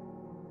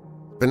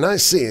 "Been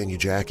nice seeing you,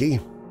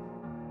 Jackie.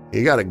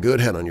 You got a good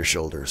head on your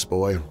shoulders,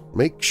 boy.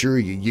 Make sure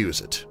you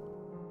use it."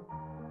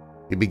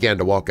 He began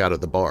to walk out of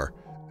the bar.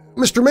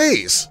 "Mr.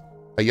 Mays!"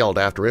 I yelled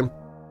after him.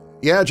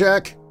 "Yeah,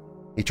 Jack?"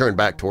 He turned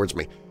back towards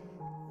me.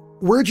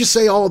 "Where'd you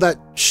say all that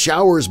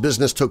Showers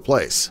business took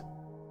place?"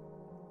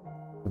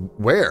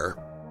 "Where?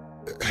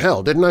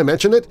 Hell, didn't I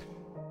mention it?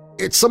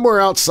 It's somewhere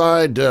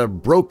outside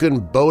Broken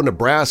Bow,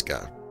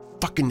 Nebraska.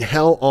 Fucking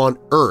hell on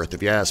earth,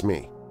 if you ask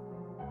me."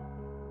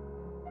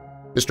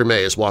 Mr.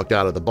 Mays walked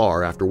out of the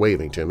bar after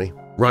waving to me,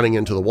 running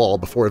into the wall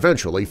before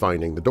eventually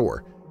finding the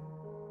door.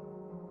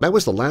 That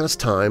was the last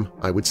time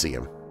I would see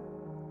him.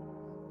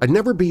 I'd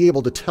never be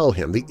able to tell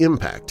him the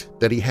impact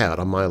that he had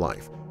on my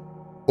life,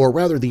 or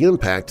rather the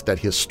impact that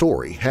his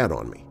story had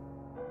on me.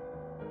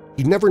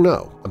 He'd never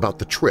know about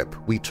the trip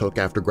we took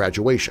after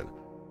graduation,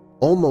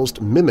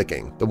 almost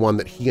mimicking the one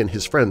that he and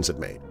his friends had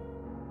made.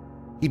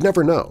 He'd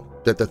never know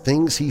that the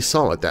things he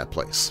saw at that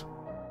place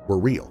were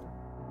real.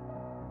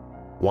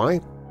 Why?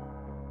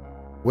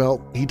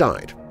 Well, he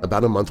died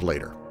about a month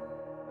later.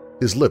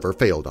 His liver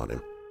failed on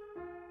him.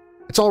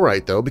 It's all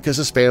right, though, because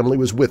his family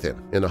was with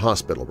him in a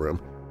hospital room.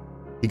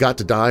 He got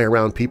to die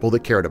around people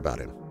that cared about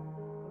him.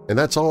 And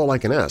that's all I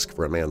can ask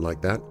for a man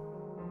like that.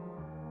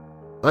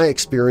 I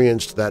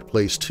experienced that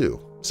place too,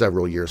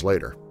 several years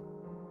later.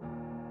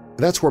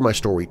 That's where my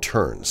story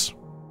turns.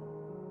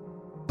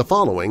 The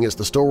following is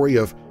the story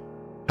of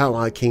how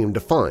I came to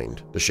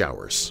find the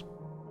Showers,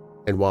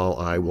 and while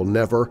I will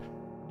never,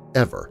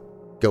 ever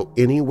go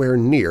anywhere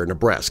near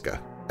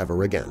Nebraska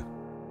ever again.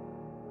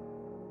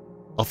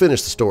 I'll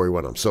finish the story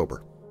when I'm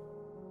sober.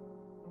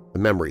 The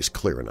memory's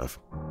clear enough.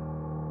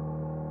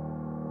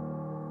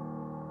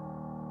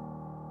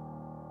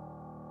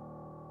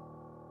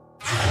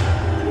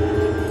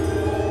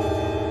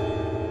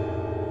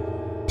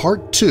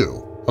 Part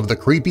 2 of the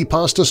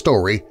creepypasta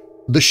story,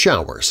 The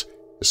Showers,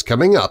 is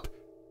coming up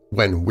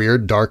when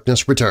Weird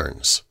Darkness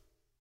returns.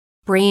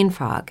 Brain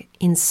fog,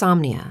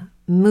 insomnia,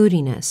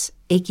 moodiness,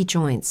 achy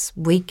joints,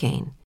 weight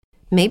gain.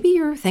 Maybe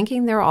you're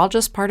thinking they're all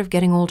just part of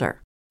getting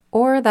older,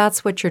 or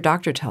that's what your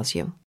doctor tells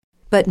you.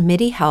 But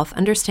MIDI Health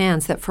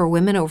understands that for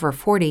women over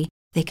 40,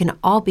 they can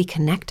all be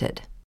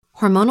connected.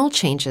 Hormonal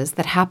changes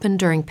that happen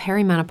during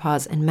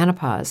perimenopause and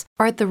menopause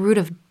are at the root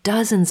of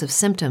dozens of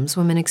symptoms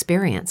women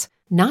experience,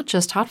 not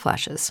just hot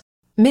flashes.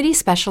 MIDI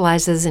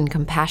specializes in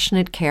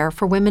compassionate care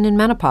for women in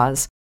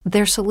menopause.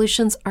 Their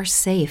solutions are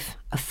safe,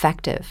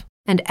 effective,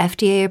 and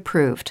FDA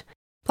approved.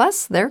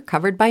 Plus, they're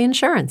covered by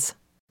insurance.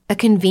 A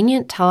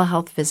convenient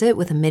telehealth visit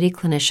with a MIDI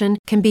clinician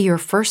can be your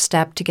first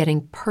step to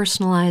getting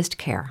personalized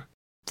care.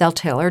 They'll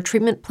tailor a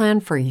treatment plan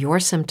for your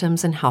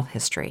symptoms and health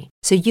history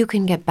so you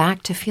can get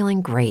back to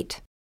feeling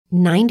great.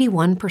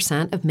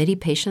 91% of MIDI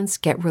patients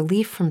get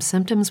relief from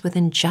symptoms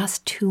within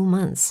just 2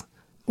 months.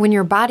 When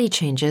your body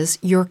changes,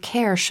 your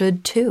care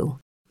should too.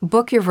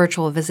 Book your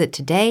virtual visit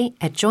today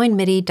at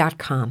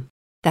joinmidi.com.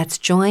 That's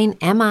joinmidi.com.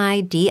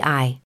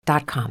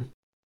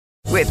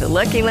 With the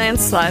Lucky Land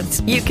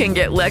Slots, you can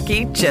get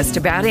lucky just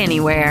about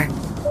anywhere.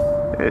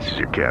 This is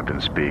your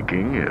captain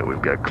speaking.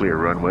 We've got clear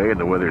runway and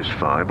the weather's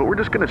fine, but we're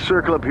just going to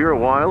circle up here a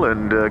while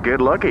and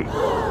get lucky.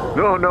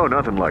 No,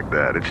 nothing like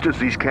that. It's just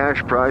these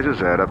cash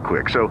prizes add up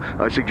quick. So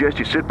I suggest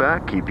you sit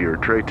back, keep your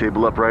tray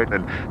table upright,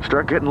 and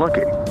start getting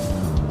lucky.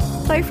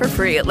 Play for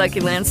free at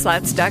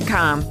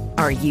LuckyLandSlots.com.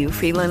 Are you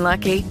feeling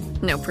lucky?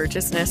 No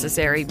purchase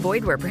necessary.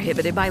 Void where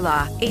prohibited by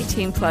law.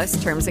 18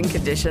 plus terms and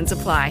conditions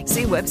apply.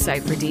 See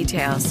website for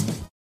details.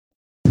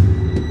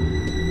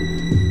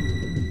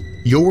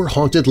 Your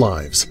Haunted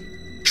Lives,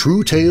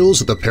 True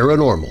Tales of the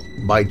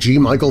Paranormal by G.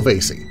 Michael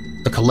Vasey,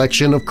 a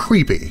collection of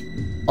creepy,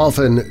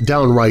 often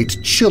downright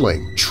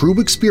chilling, true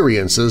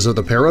experiences of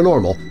the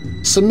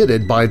paranormal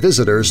submitted by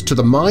visitors to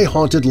the My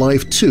Haunted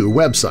Life 2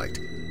 website.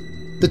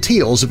 The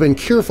tales have been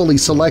carefully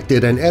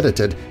selected and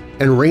edited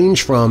and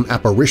range from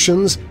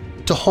apparitions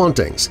to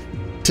hauntings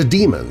to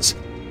demons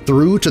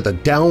through to the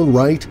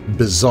downright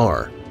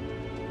bizarre.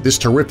 This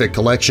terrific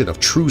collection of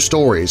true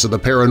stories of the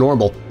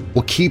paranormal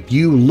will keep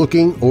you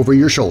looking over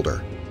your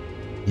shoulder.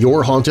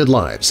 Your Haunted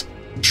Lives –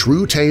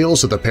 True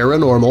Tales of the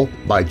Paranormal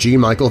by G.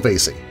 Michael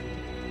Vasey.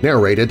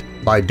 Narrated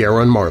by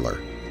Darren Marlar.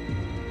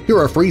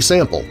 Hear a free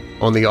sample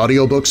on the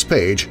audiobooks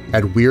page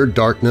at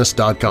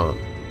WeirdDarkness.com.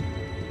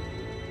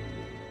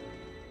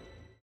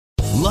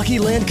 Lucky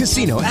Land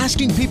Casino,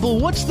 asking people,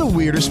 what's the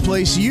weirdest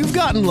place you've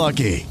gotten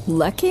lucky?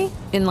 Lucky?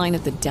 In line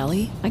at the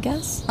deli, I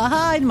guess?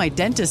 Aha, in my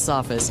dentist's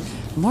office.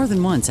 More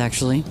than once,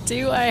 actually.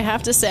 Do I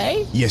have to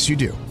say? Yes, you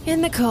do.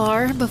 In the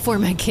car before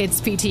my kids'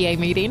 PTA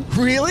meeting.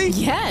 Really?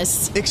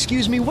 Yes.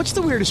 Excuse me, what's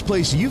the weirdest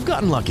place you've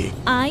gotten lucky?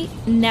 I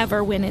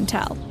never win and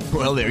tell.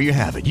 Well, there you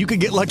have it. You can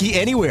get lucky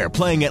anywhere,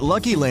 playing at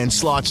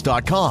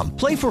LuckyLandSlots.com.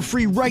 Play for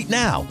free right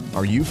now.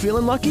 Are you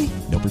feeling lucky?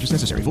 No purchase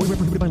necessary. Void where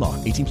prohibited by law.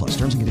 18+.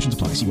 Terms and conditions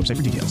apply. See website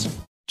for details.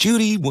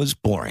 Judy was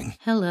boring.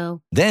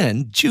 Hello.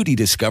 Then Judy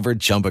discovered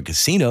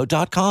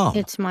ChumbaCasino.com.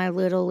 It's my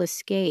little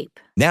escape.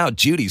 Now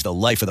Judy's the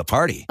life of the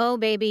party. Oh,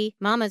 baby,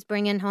 mama's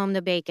bringing home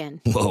the bacon.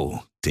 Whoa,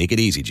 take it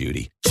easy,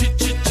 Judy.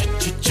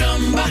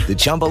 The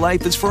Chumba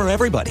life is for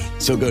everybody.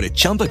 So go to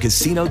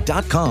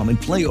ChumbaCasino.com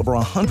and play over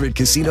 100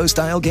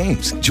 casino-style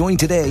games. Join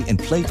today and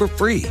play for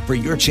free for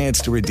your chance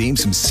to redeem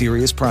some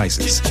serious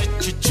prizes.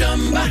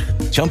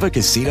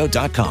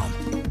 ChumbaCasino.com.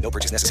 No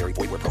purchase necessary.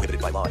 Void where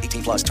prohibited by law.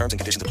 18+. Terms and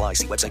conditions apply.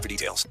 See website for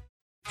details.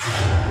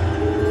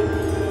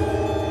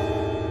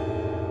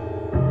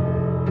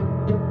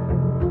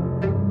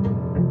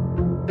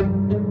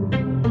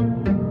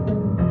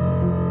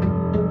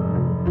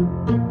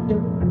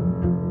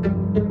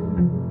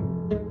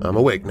 I'm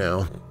awake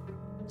now,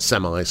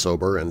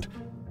 semi-sober, and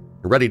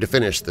ready to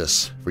finish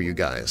this for you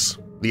guys,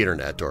 the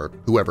internet, or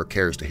whoever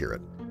cares to hear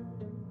it.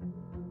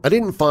 I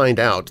didn't find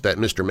out that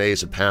Mr. Mays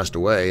had passed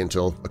away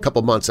until a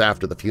couple months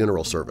after the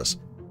funeral service.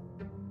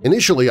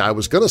 Initially, I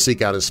was going to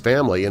seek out his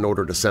family in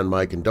order to send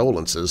my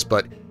condolences,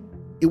 but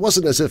it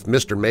wasn't as if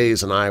Mr.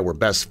 Mays and I were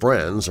best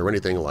friends or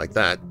anything like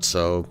that,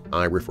 so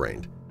I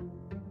refrained.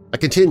 I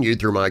continued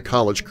through my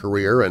college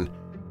career and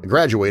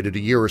graduated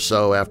a year or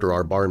so after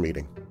our bar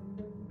meeting.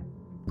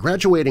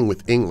 Graduating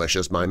with English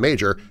as my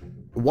major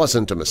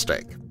wasn't a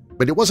mistake,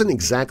 but it wasn't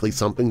exactly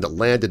something that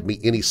landed me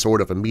any sort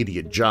of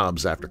immediate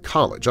jobs after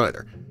college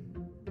either.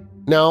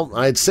 Now,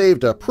 I'd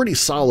saved a pretty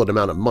solid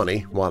amount of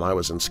money while I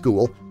was in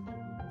school.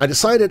 I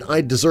decided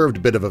I deserved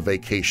a bit of a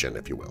vacation,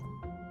 if you will.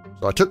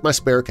 So I took my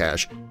spare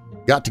cash,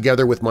 got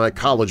together with my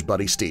college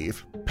buddy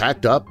Steve,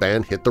 packed up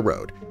and hit the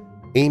road,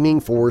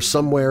 aiming for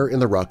somewhere in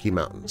the Rocky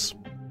Mountains.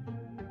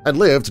 I'd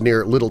lived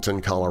near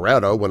Littleton,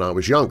 Colorado when I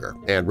was younger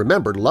and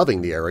remembered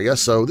loving the area,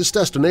 so this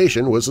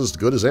destination was as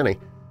good as any.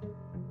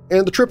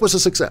 And the trip was a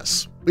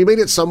success. We made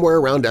it somewhere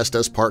around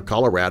Estes Park,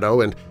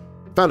 Colorado, and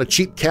found a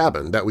cheap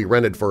cabin that we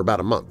rented for about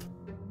a month.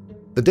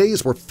 The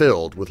days were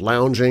filled with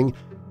lounging,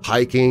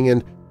 hiking,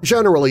 and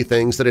generally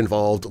things that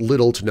involved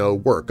little to no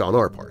work on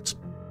our parts.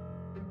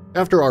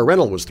 After our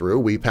rental was through,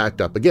 we packed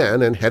up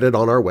again and headed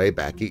on our way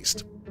back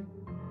east.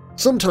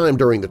 Sometime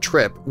during the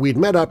trip, we'd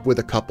met up with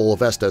a couple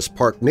of Estes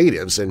Park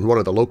natives in one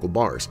of the local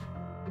bars.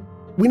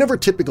 We never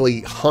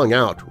typically hung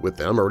out with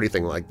them or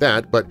anything like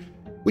that, but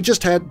we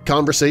just had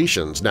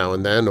conversations now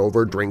and then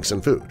over drinks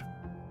and food.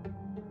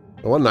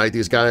 One night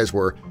these guys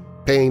were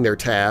paying their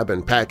tab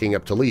and packing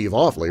up to leave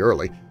awfully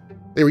early.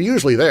 They were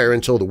usually there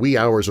until the wee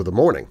hours of the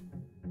morning.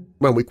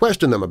 When we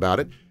questioned them about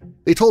it,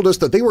 they told us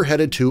that they were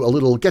headed to a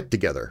little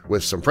get-together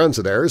with some friends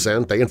of theirs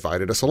and they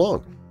invited us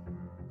along.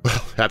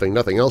 Well, having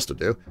nothing else to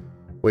do,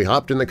 we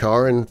hopped in the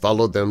car and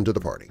followed them to the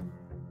party.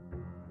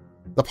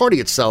 The party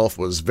itself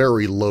was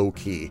very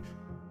low-key,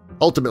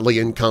 ultimately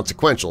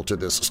inconsequential to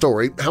this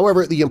story.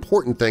 However, the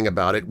important thing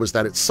about it was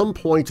that at some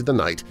point in the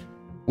night,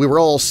 we were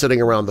all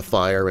sitting around the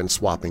fire and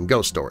swapping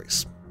ghost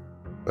stories.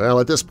 Well,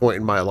 at this point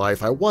in my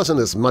life, I wasn't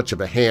as much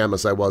of a ham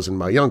as I was in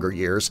my younger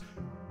years,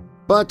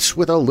 but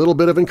with a little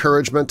bit of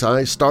encouragement,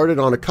 I started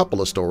on a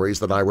couple of stories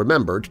that I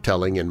remembered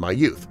telling in my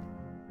youth.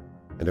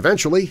 And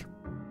eventually,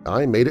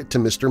 I made it to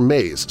Mr.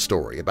 Mays'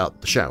 story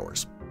about the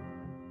showers.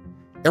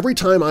 Every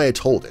time I had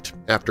told it,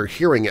 after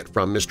hearing it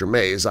from Mr.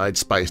 Mays, I'd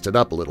spiced it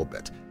up a little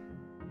bit.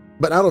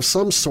 But out of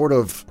some sort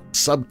of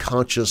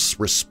subconscious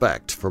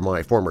respect for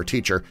my former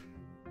teacher,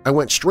 I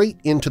went straight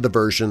into the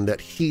version that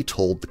he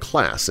told the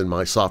class in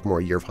my sophomore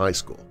year of high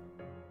school.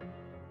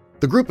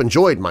 The group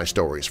enjoyed my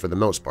stories for the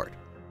most part,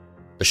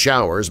 the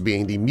showers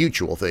being the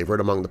mutual favorite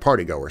among the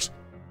partygoers.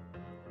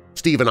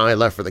 Steve and I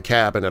left for the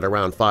cabin at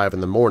around 5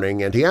 in the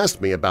morning, and he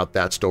asked me about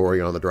that story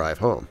on the drive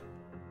home.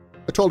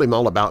 I told him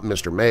all about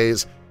Mr.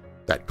 Mays,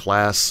 that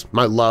class,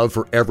 my love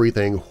for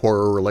everything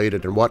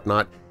horror-related and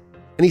whatnot,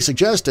 and he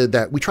suggested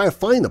that we try to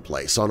find the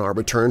place on our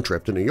return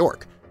trip to New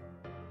York.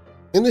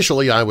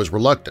 Initially, I was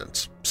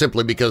reluctant,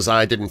 simply because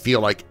I didn't feel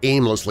like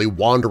aimlessly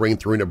wandering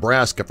through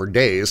Nebraska for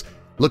days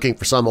looking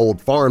for some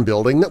old farm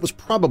building that was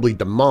probably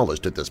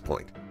demolished at this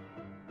point.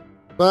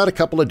 But a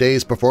couple of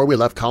days before we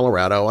left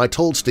Colorado, I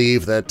told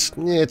Steve that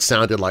it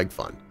sounded like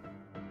fun.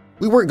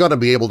 We weren't going to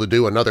be able to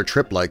do another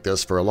trip like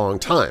this for a long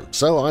time,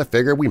 so I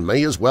figured we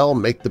may as well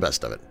make the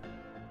best of it.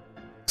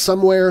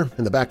 Somewhere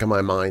in the back of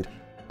my mind,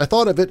 I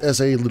thought of it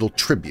as a little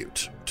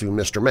tribute to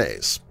Mr.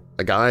 Mays,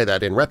 a guy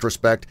that, in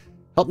retrospect,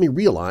 helped me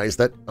realize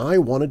that I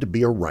wanted to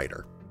be a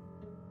writer.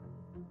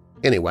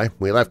 Anyway,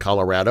 we left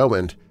Colorado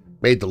and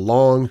made the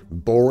long,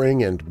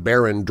 boring, and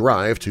barren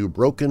drive to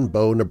Broken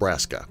Bow,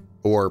 Nebraska,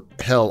 or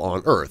Hell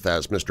on Earth,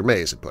 as Mr.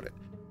 Mays had put it.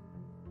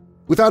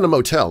 We found a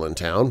motel in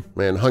town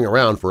and hung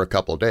around for a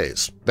couple of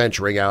days,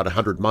 venturing out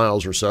 100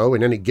 miles or so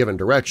in any given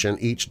direction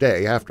each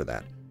day after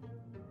that.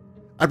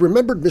 I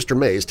remembered Mr.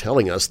 Mays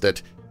telling us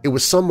that it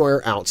was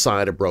somewhere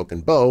outside of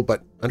Broken Bow,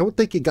 but I don't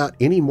think he got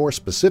any more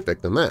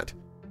specific than that.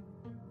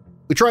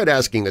 We tried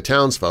asking the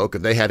townsfolk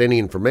if they had any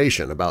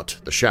information about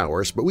the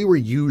showers, but we were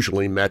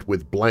usually met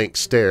with blank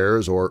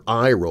stares or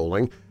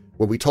eye-rolling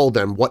when we told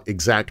them what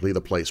exactly the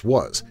place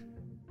was.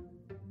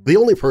 The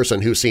only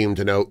person who seemed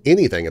to know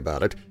anything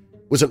about it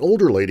was an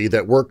older lady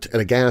that worked at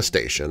a gas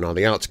station on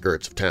the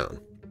outskirts of town.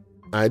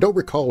 I don't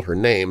recall her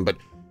name, but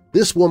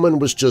this woman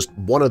was just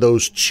one of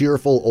those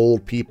cheerful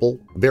old people,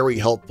 very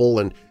helpful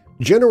and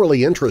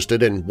generally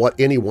interested in what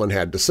anyone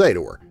had to say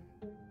to her.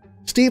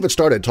 Steve had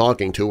started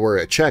talking to her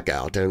at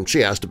checkout, and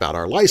she asked about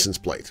our license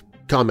plate,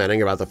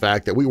 commenting about the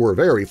fact that we were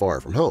very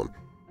far from home.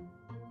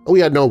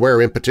 We had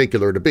nowhere in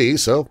particular to be,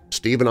 so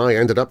Steve and I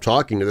ended up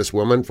talking to this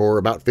woman for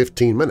about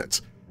 15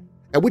 minutes,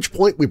 at which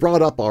point we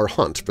brought up our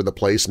hunt for the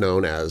place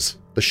known as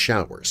the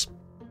Showers.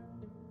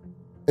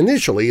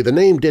 Initially, the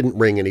name didn't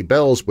ring any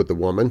bells with the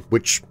woman,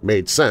 which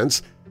made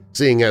sense,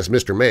 seeing as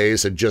Mr.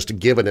 Mays had just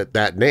given it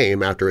that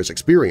name after his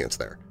experience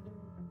there.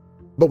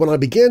 But when I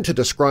began to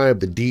describe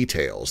the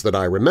details that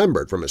I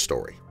remembered from his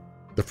story,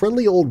 the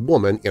friendly old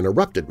woman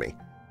interrupted me.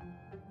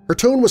 Her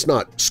tone was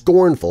not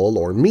scornful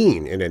or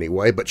mean in any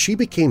way, but she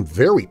became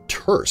very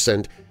terse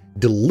and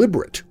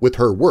deliberate with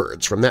her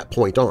words from that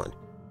point on.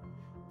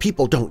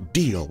 "People don't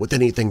deal with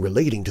anything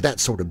relating to that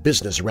sort of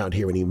business around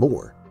here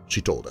anymore," she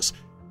told us.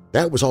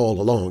 "That was all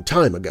a long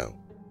time ago."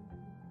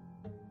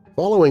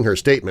 Following her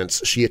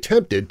statements, she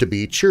attempted to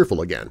be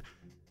cheerful again,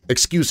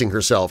 excusing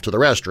herself to the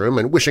restroom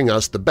and wishing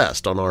us the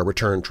best on our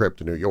return trip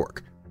to New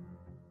York.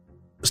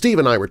 Steve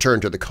and I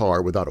returned to the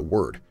car without a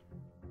word.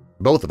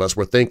 Both of us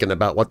were thinking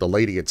about what the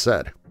lady had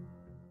said.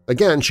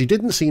 Again, she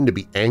didn't seem to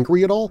be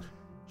angry at all.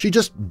 She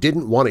just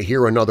didn't want to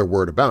hear another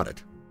word about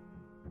it.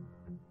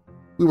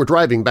 We were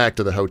driving back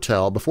to the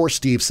hotel before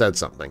Steve said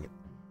something.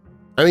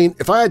 "I mean,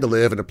 if I had to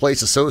live in a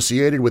place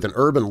associated with an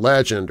urban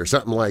legend or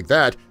something like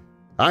that,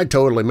 I'd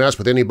totally mess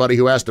with anybody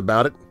who asked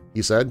about it,"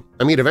 he said.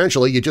 "I mean,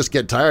 eventually you just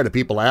get tired of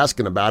people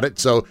asking about it,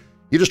 so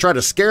you just try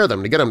to scare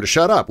them to get them to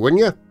shut up,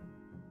 wouldn't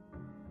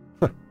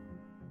you?"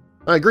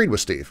 I agreed with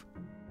Steve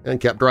and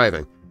kept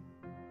driving,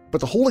 but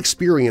the whole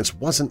experience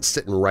wasn't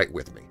sitting right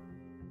with me.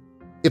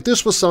 If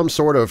this was some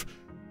sort of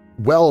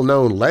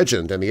well-known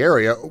legend in the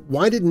area,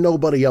 why did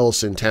nobody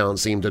else in town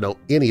seem to know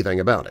anything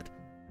about it?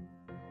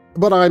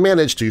 But I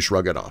managed to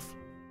shrug it off.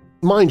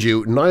 Mind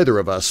you, neither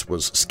of us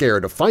was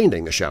scared of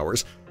finding the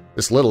Showers.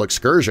 This little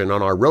excursion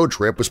on our road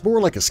trip was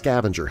more like a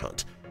scavenger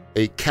hunt,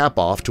 a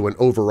cap-off to an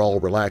overall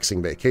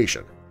relaxing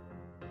vacation.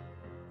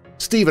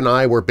 Steve and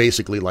I were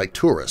basically like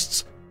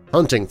tourists,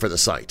 hunting for the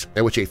site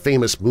at which a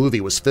famous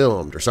movie was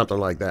filmed or something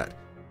like that.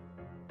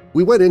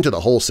 We went into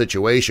the whole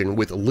situation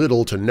with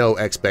little to no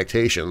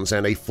expectations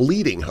and a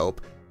fleeting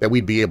hope that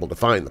we'd be able to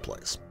find the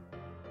place.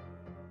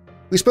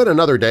 We spent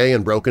another day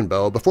in Broken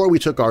Bow before we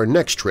took our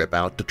next trip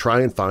out to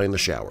try and find the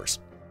Showers.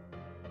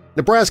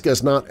 Nebraska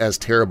is not as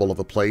terrible of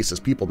a place as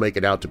people make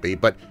it out to be,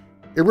 but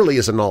it really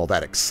isn't all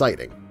that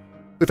exciting.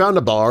 We found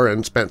a bar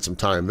and spent some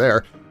time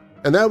there,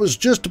 and that was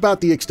just about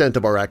the extent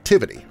of our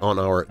activity on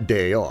our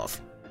day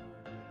off.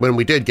 When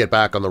we did get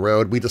back on the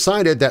road, we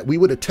decided that we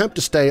would attempt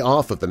to stay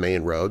off of the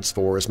main roads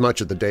for as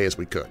much of the day as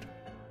we could.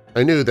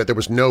 I knew that there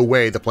was no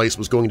way the place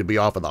was going to be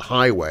off of the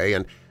highway,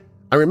 and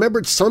I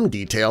remembered some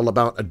detail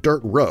about a dirt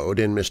road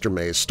in Mr.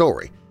 Mays'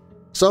 story,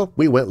 so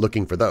we went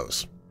looking for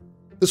those.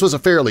 This was a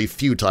fairly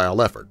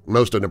futile effort.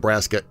 Most of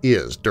Nebraska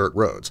is dirt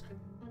roads.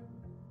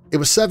 It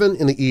was 7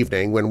 in the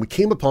evening when we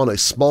came upon a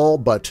small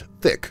but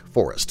thick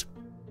forest.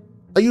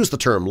 I use the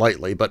term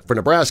lightly, but for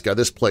Nebraska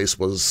this place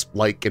was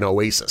like an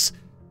oasis.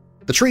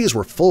 The trees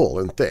were full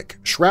and thick,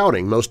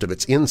 shrouding most of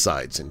its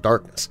insides in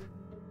darkness.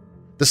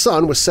 The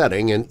sun was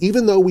setting, and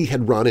even though we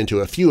had run into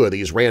a few of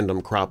these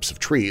random crops of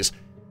trees,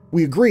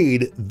 we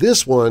agreed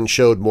this one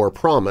showed more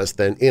promise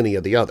than any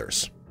of the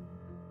others.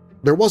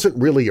 There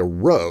wasn't really a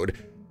road,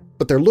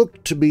 but there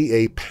looked to be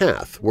a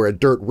path where a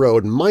dirt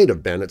road might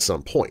have been at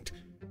some point.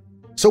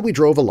 So we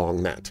drove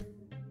along that.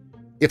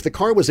 If the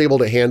car was able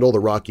to handle the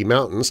Rocky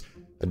Mountains,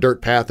 a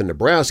dirt path in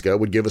Nebraska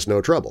would give us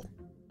no trouble.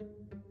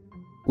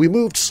 We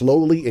moved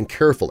slowly and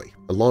carefully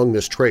along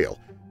this trail,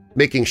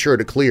 making sure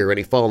to clear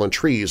any fallen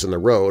trees in the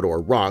road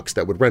or rocks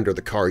that would render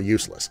the car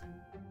useless.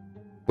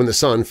 When the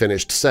sun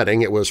finished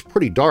setting, it was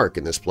pretty dark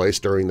in this place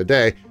during the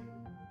day,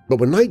 but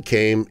when night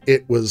came,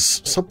 it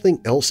was something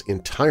else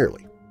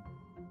entirely.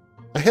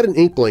 I had an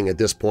inkling at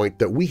this point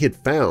that we had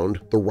found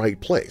the right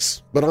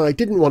place, but I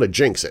didn't want to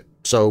jinx it,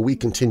 so we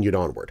continued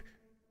onward.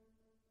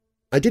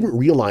 I didn't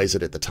realize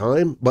it at the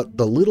time, but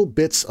the little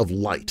bits of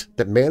light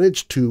that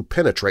managed to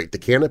penetrate the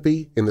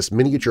canopy in this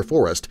miniature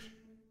forest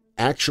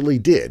actually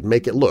did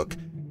make it look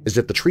as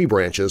if the tree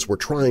branches were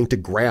trying to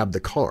grab the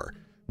car,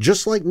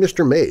 just like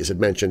Mr. Mays had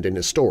mentioned in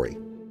his story.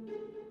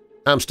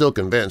 I'm still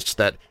convinced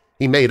that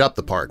he made up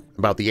the part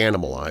about the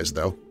animal eyes,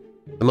 though.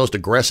 The most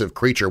aggressive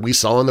creature we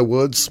saw in the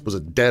woods was a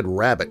dead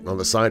rabbit on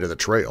the side of the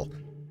trail.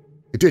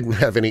 It didn't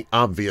have any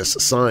obvious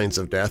signs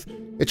of death.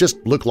 It just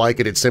looked like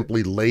it had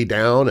simply laid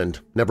down and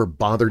never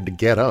bothered to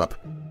get up.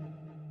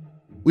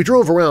 We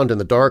drove around in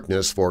the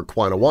darkness for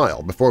quite a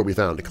while before we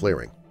found a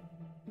clearing.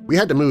 We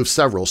had to move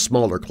several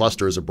smaller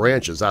clusters of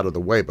branches out of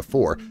the way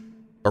before,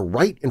 but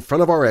right in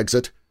front of our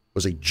exit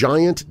was a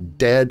giant,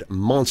 dead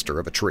monster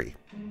of a tree.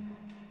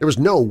 There was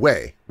no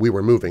way we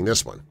were moving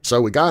this one,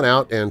 so we got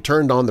out and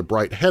turned on the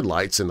bright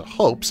headlights in the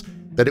hopes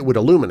that it would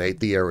illuminate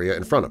the area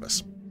in front of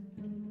us.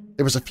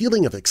 There was a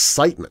feeling of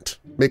excitement,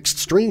 mixed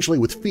strangely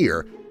with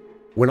fear,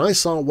 when I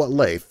saw what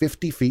lay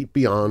 50 feet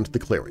beyond the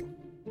clearing.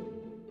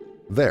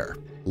 There,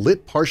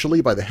 lit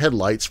partially by the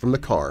headlights from the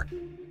car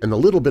and the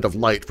little bit of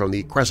light from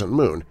the crescent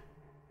moon,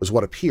 was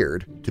what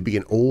appeared to be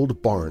an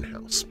old barn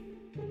house.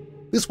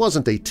 This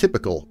wasn't a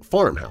typical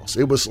farmhouse.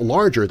 It was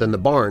larger than the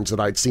barns that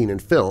I'd seen in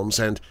films,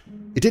 and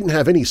it didn't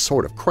have any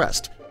sort of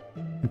crest.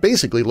 It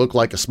basically looked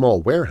like a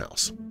small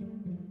warehouse.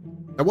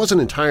 I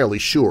wasn't entirely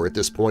sure at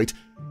this point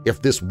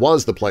if this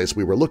was the place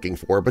we were looking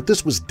for, but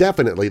this was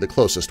definitely the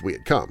closest we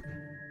had come.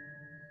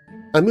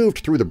 I moved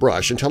through the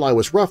brush until I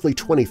was roughly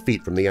 20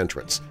 feet from the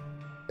entrance,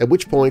 at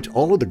which point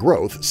all of the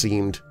growth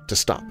seemed to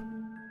stop.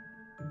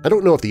 I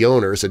don't know if the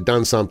owners had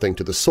done something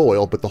to the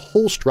soil, but the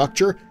whole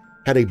structure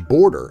had a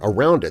border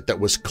around it that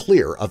was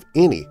clear of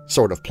any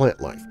sort of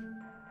plant life.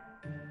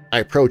 I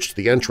approached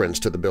the entrance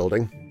to the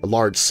building, a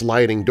large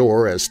sliding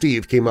door, as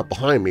Steve came up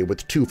behind me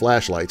with 2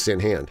 flashlights in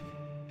hand.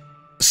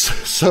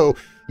 "So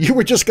you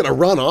were just going to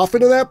run off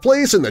into that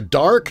place in the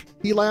dark?"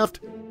 he laughed.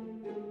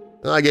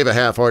 I gave a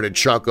half-hearted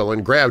chuckle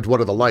and grabbed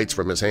one of the lights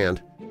from his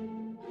hand.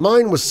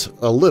 Mine was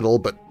a little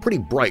but pretty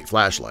bright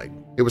flashlight.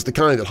 It was the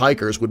kind that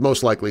hikers would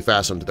most likely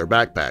fasten to their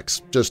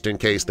backpacks, just in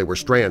case they were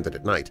stranded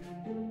at night.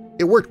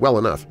 It worked well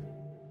enough.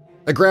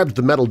 I grabbed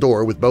the metal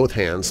door with both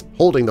hands,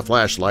 holding the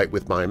flashlight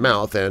with my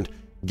mouth, and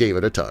gave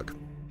it a tug.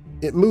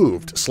 It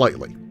moved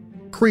slightly,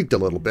 creaked a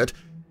little bit,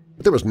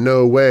 but there was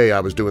no way I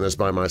was doing this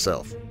by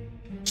myself.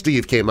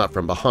 Steve came up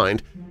from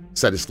behind,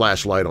 set his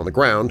flashlight on the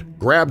ground,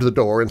 grabbed the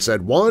door, and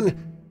said, "1,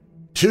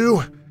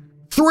 2,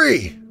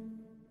 3!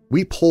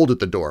 We pulled at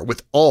the door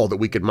with all that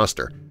we could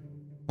muster.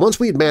 Once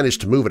we had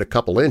managed to move it a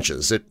couple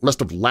inches, it must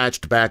have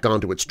latched back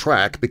onto its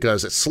track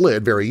because it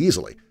slid very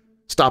easily,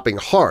 stopping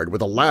hard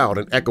with a loud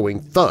and echoing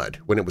thud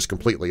when it was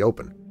completely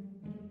open.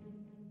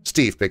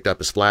 Steve picked up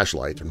his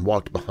flashlight and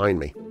walked behind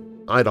me.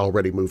 I'd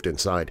already moved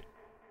inside.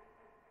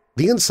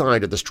 The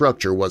inside of the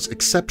structure was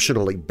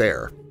exceptionally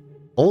bare,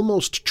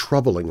 almost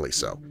troublingly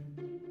so.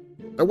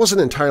 I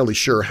wasn't entirely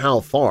sure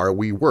how far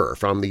we were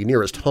from the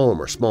nearest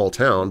home or small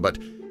town, but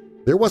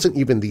there wasn't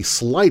even the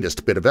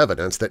slightest bit of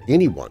evidence that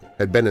anyone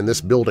had been in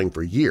this building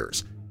for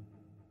years.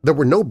 There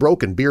were no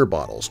broken beer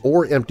bottles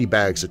or empty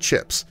bags of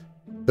chips.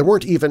 There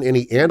weren't even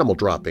any animal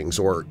droppings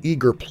or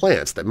eager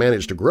plants that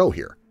managed to grow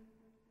here.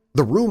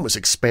 The room was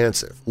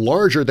expansive,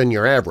 larger than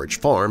your average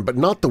farm, but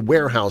not the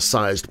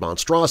warehouse-sized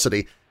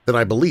monstrosity that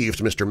I believed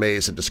Mr.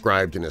 Mays had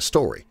described in his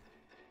story.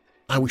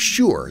 I was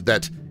sure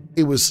that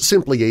it was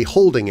simply a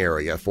holding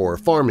area for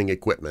farming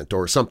equipment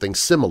or something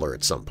similar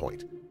at some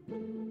point.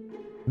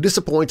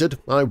 Disappointed,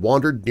 I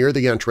wandered near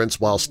the entrance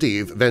while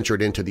Steve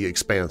ventured into the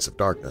expanse of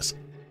darkness.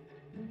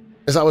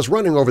 As I was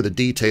running over the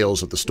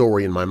details of the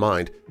story in my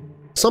mind,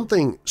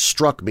 something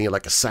struck me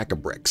like a sack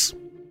of bricks.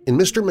 In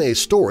Mr. May's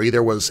story,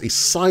 there was a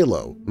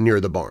silo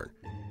near the barn.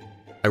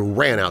 I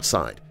ran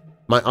outside,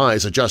 my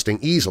eyes adjusting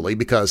easily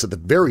because at the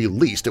very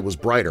least it was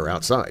brighter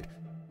outside.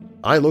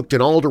 I looked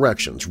in all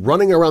directions,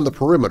 running around the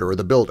perimeter of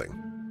the building.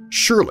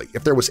 Surely,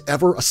 if there was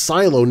ever a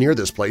silo near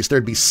this place,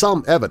 there'd be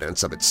some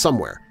evidence of it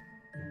somewhere.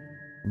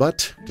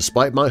 But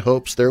despite my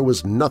hopes, there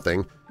was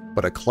nothing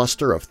but a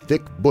cluster of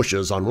thick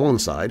bushes on one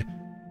side,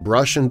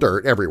 brush and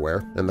dirt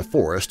everywhere, and the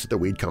forest that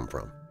we'd come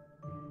from.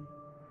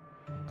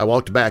 I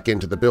walked back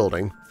into the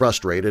building,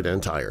 frustrated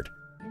and tired.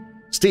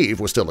 Steve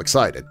was still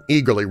excited,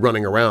 eagerly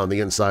running around the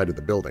inside of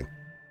the building.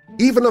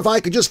 "Even if I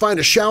could just find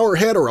a shower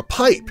head or a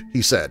pipe,"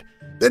 he said,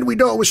 "then we'd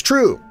know it was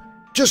true.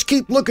 Just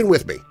keep looking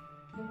with me."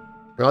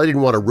 Well, I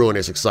didn't want to ruin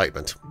his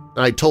excitement.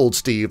 I'd told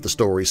Steve the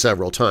story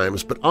several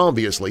times, but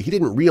obviously he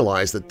didn't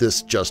realize that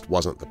this just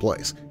wasn't the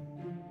place.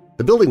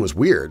 The building was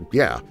weird,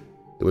 yeah.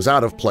 It was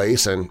out of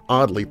place and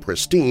oddly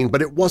pristine,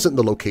 but it wasn't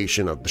the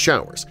location of the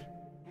showers.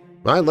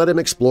 I let him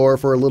explore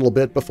for a little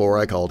bit before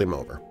I called him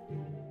over.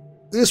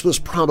 "This was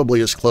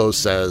probably as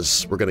close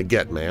as we're going to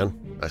get,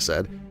 man," I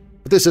said.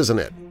 "But this isn't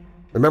it.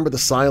 Remember the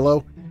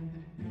silo?"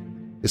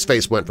 His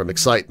face went from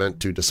excitement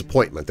to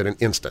disappointment in an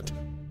instant,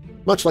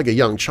 much like a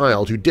young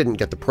child who didn't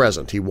get the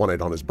present he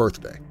wanted on his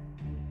birthday.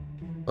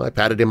 I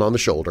patted him on the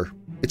shoulder.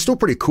 "It's still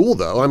pretty cool,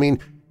 though. I mean,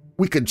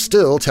 we could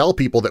still tell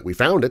people that we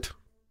found it."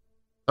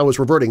 I was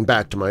reverting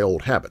back to my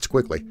old habits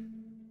quickly.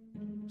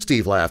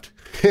 Steve laughed.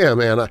 "Yeah,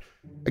 man, I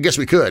guess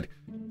we could.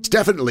 It's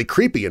definitely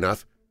creepy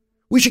enough.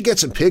 We should get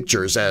some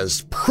pictures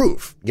as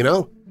proof, you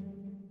know?"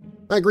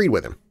 I agreed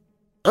with him.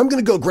 "I'm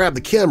going to go grab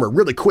the camera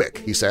really quick,"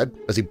 he said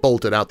as he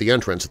bolted out the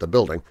entrance of the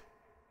building.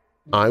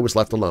 I was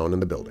left alone in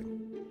the building.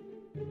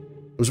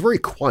 It was very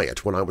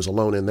quiet when I was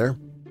alone in there.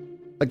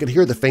 I could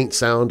hear the faint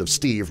sound of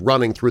Steve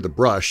running through the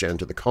brush and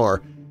to the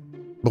car,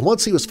 but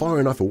once he was far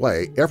enough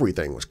away,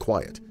 everything was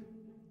quiet.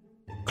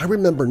 I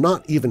remember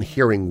not even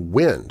hearing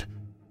wind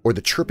or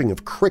the chirping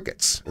of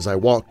crickets as I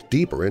walked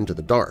deeper into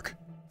the dark,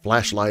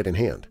 flashlight in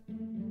hand.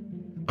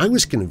 I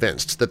was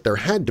convinced that there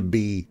had to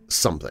be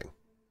something.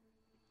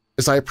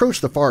 As I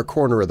approached the far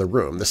corner of the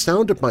room, the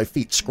sound of my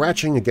feet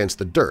scratching against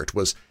the dirt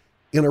was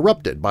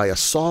interrupted by a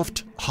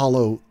soft,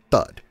 hollow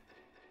thud.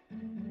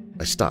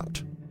 I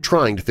stopped,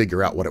 trying to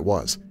figure out what it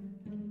was.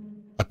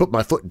 I put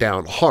my foot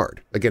down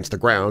hard against the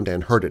ground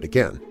and heard it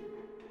again.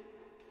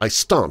 I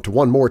stomped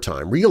one more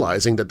time,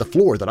 realizing that the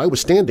floor that I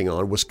was standing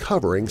on was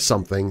covering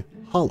something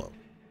hollow.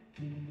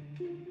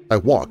 I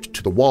walked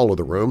to the wall of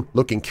the room,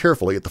 looking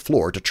carefully at the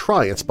floor to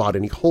try and spot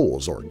any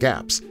holes or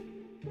gaps.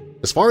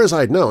 As far as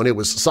I'd known, it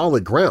was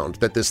solid ground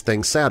that this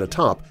thing sat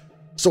atop,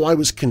 so I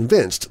was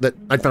convinced that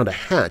I'd found a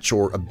hatch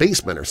or a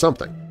basement or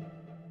something.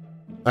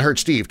 I heard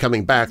Steve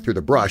coming back through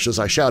the brush as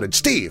I shouted,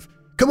 "Steve,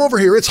 come over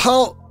here, it's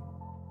hollow!"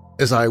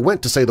 As I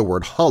went to say the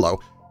word hollow,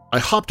 I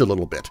hopped a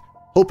little bit,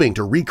 hoping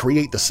to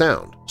recreate the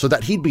sound so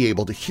that he'd be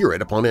able to hear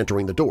it upon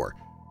entering the door.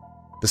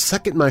 The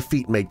second my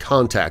feet made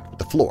contact with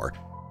the floor,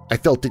 I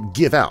felt it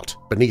give out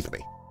beneath me.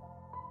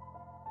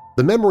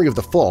 The memory of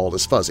the fall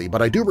is fuzzy,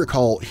 but I do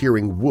recall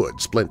hearing wood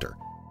splinter.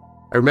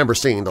 I remember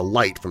seeing the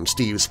light from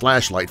Steve's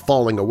flashlight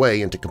falling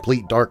away into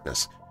complete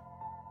darkness.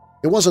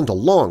 It wasn't a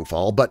long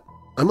fall, but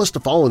I must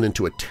have fallen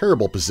into a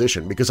terrible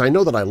position because I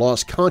know that I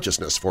lost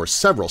consciousness for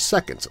several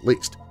seconds at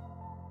least.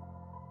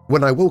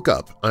 When I woke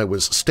up, I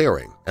was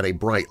staring at a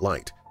bright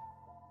light.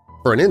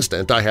 For an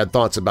instant, I had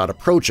thoughts about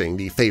approaching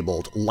the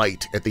fabled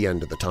light at the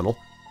end of the tunnel.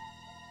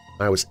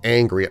 I was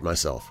angry at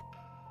myself.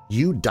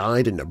 "You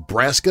died in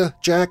Nebraska,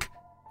 Jack?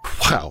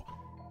 Wow,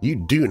 you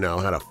do know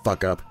how to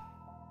fuck up."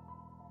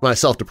 My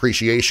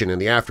self-depreciation in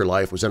the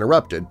afterlife was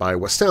interrupted by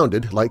what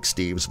sounded like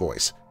Steve's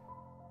voice.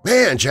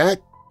 "Man, Jack!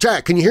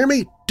 Jack, can you hear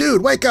me?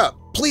 Dude, wake up!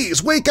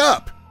 Please, wake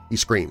up!" he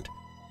screamed.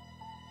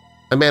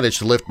 I managed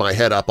to lift my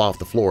head up off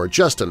the floor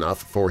just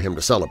enough for him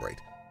to celebrate.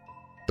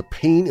 The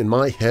pain in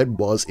my head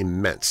was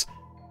immense,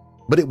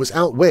 but it was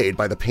outweighed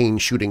by the pain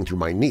shooting through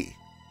my knee.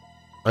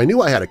 I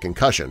knew I had a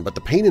concussion, but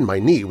the pain in my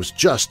knee was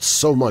just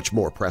so much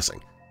more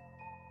pressing.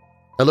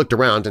 I looked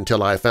around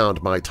until I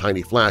found my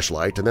tiny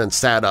flashlight and then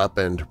sat up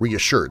and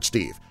reassured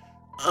Steve.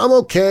 "I'm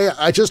okay,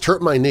 I just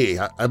hurt my knee.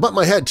 I bumped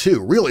my head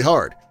too, really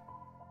hard."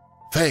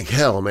 "Thank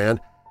hell, man.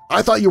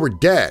 I thought you were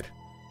dead.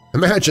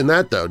 Imagine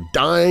that, though,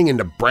 dying in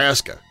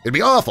Nebraska. It'd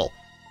be awful."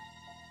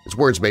 His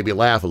words made me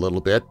laugh a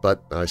little bit,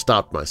 but I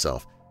stopped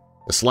myself.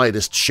 The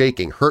slightest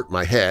shaking hurt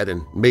my head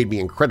and made me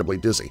incredibly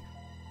dizzy.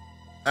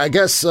 "I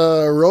guess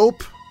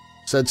rope?"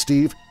 said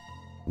Steve.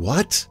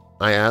 "What?"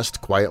 I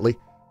asked quietly.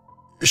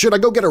 "Should I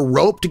go get a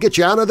rope to get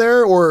you out of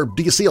there, or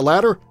do you see a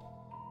ladder?"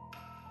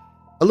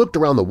 I looked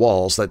around the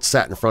walls that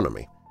sat in front of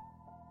me.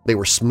 They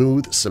were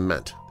smooth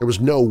cement. There was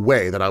no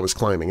way that I was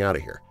climbing out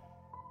of here.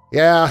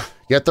 "Yeah,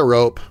 get the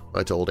rope,"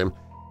 I told him.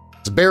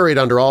 "It's buried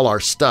under all our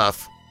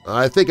stuff.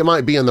 I think it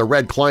might be in the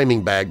red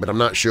climbing bag, but I'm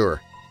not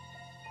sure."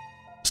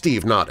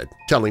 Steve nodded,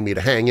 telling me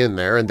to hang in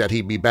there and that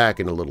he'd be back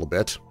in a little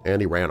bit,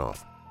 and he ran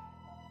off.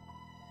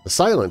 The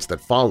silence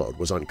that followed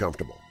was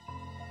uncomfortable.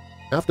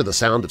 After the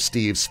sound of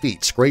Steve's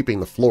feet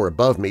scraping the floor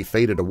above me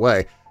faded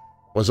away,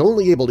 I was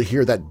only able to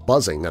hear that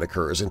buzzing that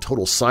occurs in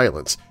total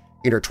silence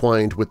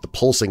intertwined with the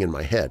pulsing in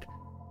my head.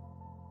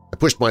 I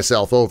pushed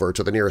myself over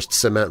to the nearest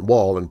cement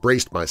wall and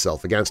braced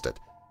myself against it,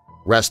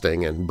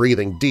 resting and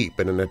breathing deep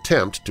in an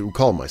attempt to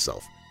calm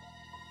myself.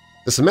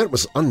 The cement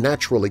was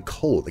unnaturally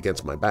cold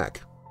against my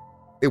back.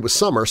 It was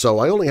summer, so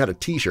I only had a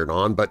t-shirt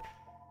on, but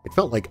it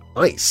felt like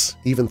ice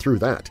even through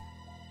that.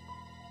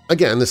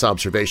 Again, this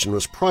observation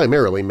was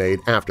primarily made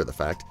after the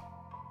fact.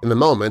 In the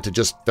moment, it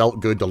just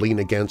felt good to lean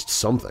against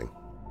something.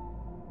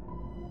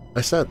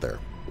 I sat there,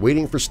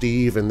 waiting for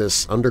Steve in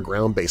this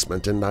underground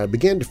basement, and I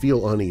began to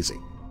feel uneasy.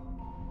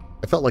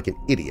 I felt like an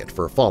idiot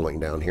for falling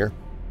down here.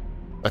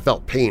 I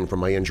felt pain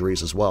from my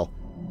injuries as well.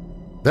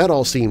 That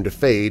all seemed to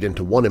fade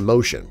into one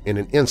emotion in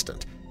an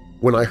instant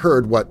when I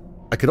heard what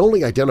I could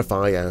only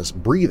identify as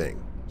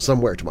breathing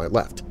somewhere to my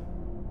left.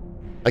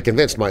 I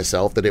convinced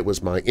myself that it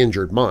was my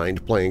injured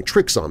mind playing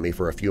tricks on me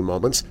for a few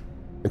moments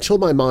until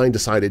my mind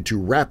decided to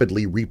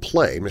rapidly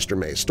replay Mr.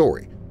 May's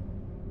story.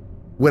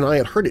 When I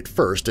had heard it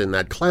first in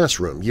that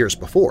classroom years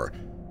before,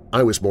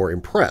 I was more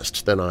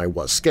impressed than I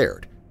was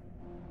scared.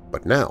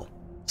 But now,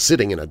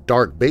 sitting in a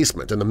dark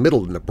basement in the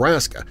middle of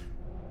Nebraska,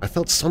 I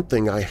felt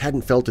something I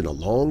hadn't felt in a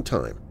long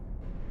time.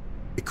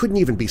 It couldn't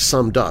even be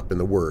summed up in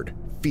the word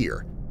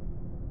fear.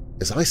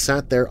 As I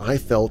sat there, I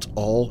felt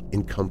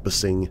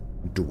all-encompassing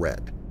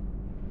dread.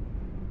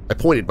 I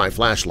pointed my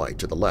flashlight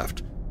to the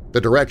left,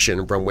 the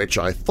direction from which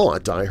I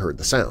thought I heard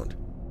the sound.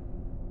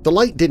 The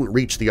light didn't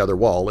reach the other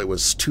wall, it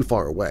was too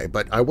far away,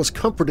 but I was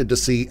comforted to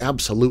see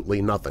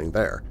absolutely nothing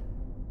there.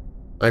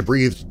 I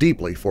breathed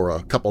deeply for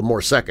a couple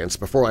more seconds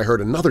before I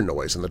heard another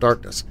noise in the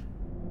darkness.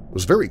 It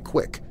was very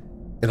quick,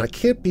 and I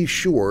can't be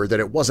sure that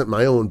it wasn't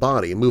my own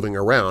body moving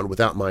around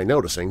without my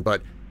noticing,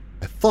 but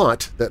I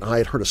thought that I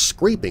had heard a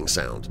scraping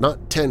sound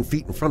not 10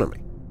 feet in front of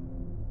me.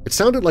 It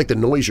sounded like the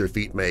noise your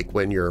feet make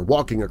when you're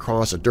walking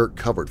across a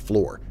dirt-covered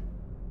floor.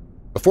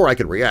 Before I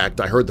could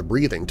react, I heard the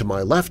breathing to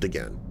my left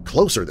again,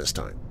 closer this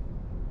time.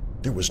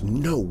 There was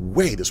no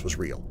way this was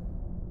real.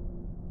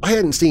 I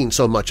hadn't seen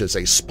so much as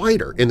a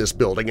spider in this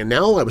building, and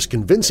now I was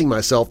convincing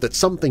myself that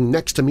something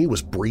next to me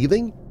was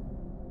breathing?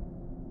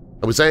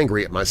 I was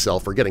angry at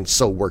myself for getting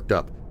so worked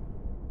up.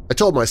 I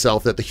told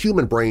myself that the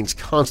human brain's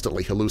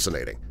constantly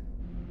hallucinating.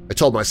 I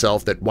told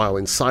myself that while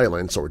in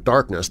silence or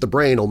darkness, the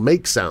brain will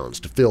make sounds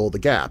to fill the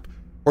gap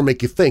or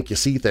make you think you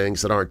see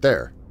things that aren't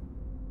there.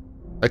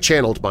 I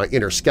channeled my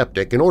inner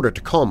skeptic in order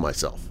to calm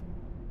myself.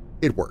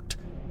 It worked.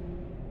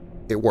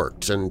 It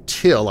worked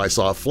until I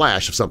saw a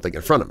flash of something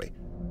in front of me.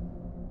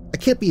 I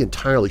can't be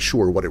entirely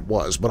sure what it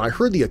was, but I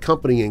heard the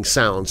accompanying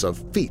sounds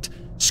of feet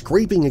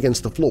scraping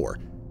against the floor,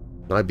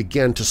 and I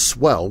began to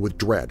swell with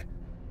dread.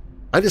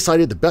 I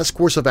decided the best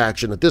course of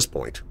action at this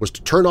point was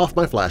to turn off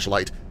my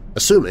flashlight,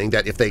 assuming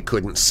that if they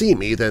couldn't see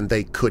me, then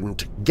they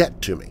couldn't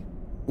get to me,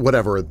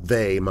 whatever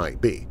they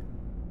might be.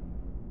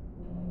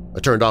 I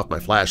turned off my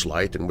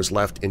flashlight and was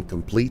left in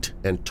complete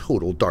and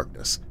total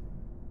darkness.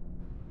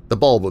 The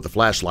bulb of the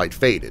flashlight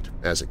faded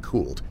as it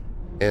cooled,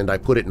 and I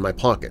put it in my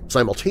pocket,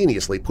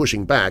 simultaneously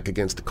pushing back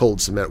against the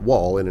cold cement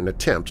wall in an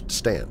attempt to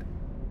stand.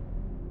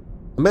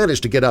 I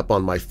managed to get up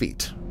on my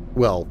feet,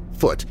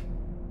 foot,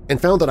 and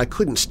found that I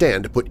couldn't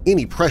stand to put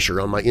any pressure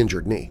on my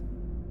injured knee.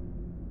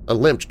 I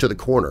limped to the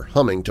corner,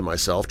 humming to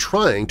myself,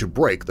 trying to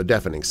break the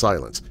deafening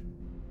silence.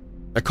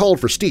 I called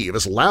for Steve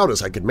as loud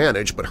as I could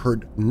manage, but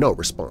heard no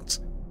response.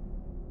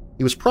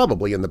 He was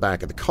probably in the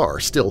back of the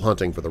car, still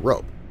hunting for the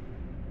rope.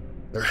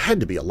 There had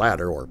to be a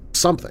ladder or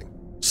something,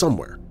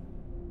 somewhere.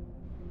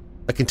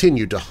 I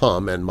continued to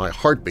hum, and my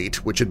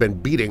heartbeat, which had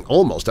been beating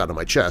almost out of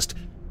my chest,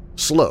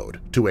 slowed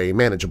to a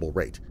manageable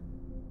rate.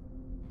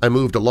 I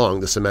moved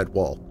along the cement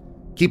wall,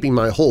 keeping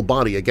my whole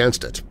body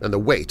against it and the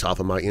weight off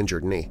of my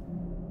injured knee.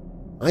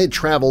 I had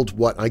traveled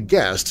what I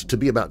guessed to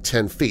be about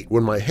 10 feet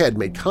when my head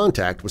made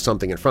contact with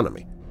something in front of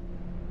me.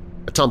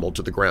 I tumbled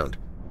to the ground.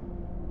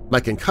 My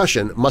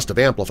concussion must have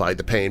amplified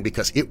the pain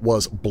because it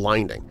was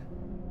blinding.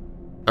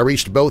 I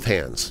reached both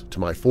hands to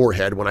my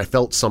forehead when I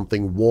felt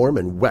something warm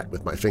and wet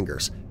with my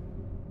fingers.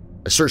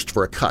 I searched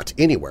for a cut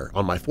anywhere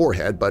on my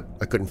forehead, but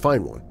I couldn't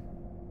find one.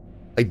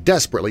 I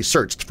desperately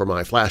searched for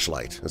my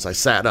flashlight as I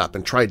sat up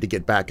and tried to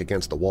get back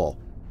against the wall.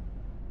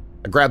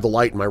 I grabbed the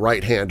light in my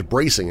right hand,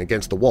 bracing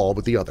against the wall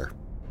with the other.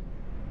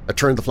 I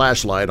turned the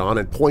flashlight on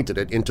and pointed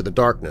it into the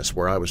darkness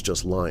where I was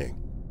just lying.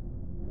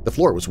 The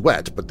floor was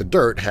wet, but the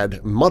dirt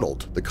had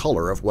muddled the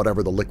color of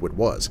whatever the liquid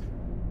was.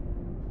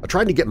 I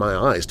tried to get my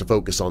eyes to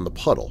focus on the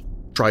puddle,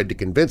 tried to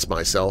convince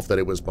myself that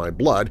it was my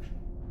blood,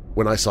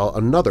 when I saw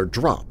another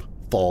drop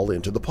fall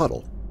into the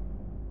puddle.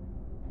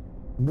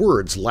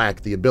 Words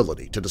lack the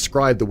ability to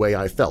describe the way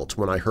I felt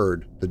when I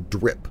heard the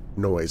drip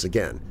noise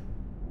again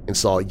and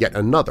saw yet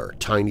another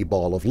tiny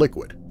ball of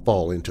liquid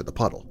fall into the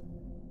puddle.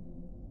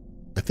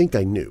 I think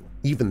I knew,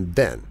 even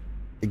then,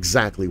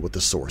 exactly what the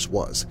source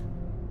was,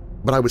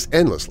 but I was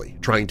endlessly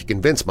trying to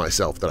convince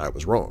myself that I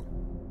was wrong.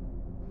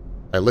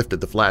 I lifted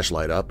the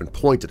flashlight up and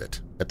pointed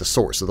it at the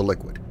source of the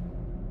liquid.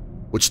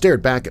 What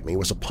stared back at me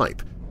was a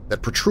pipe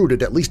that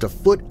protruded at least a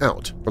foot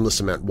out from the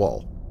cement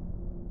wall.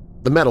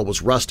 The metal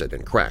was rusted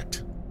and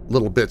cracked.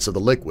 Little bits of the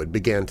liquid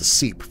began to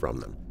seep from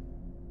them.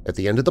 At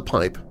the end of the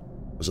pipe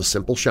was a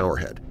simple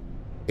showerhead,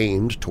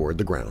 aimed toward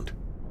the ground.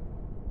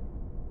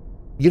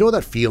 You know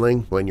that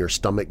feeling when your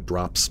stomach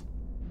drops?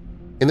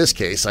 In this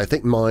case, I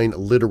think mine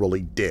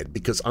literally did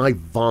because I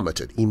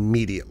vomited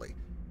immediately.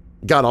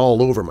 Got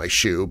all over my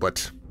shoe,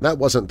 but that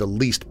wasn't the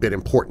least bit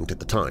important at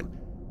the time.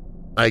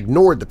 I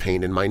ignored the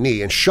pain in my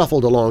knee and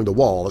shuffled along the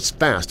wall as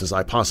fast as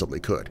I possibly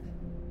could.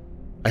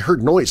 I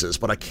heard noises,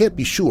 but I can't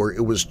be sure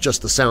it was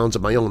just the sounds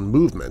of my own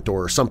movement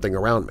or something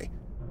around me.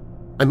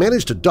 I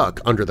managed to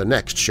duck under the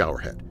next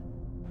showerhead.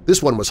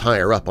 This one was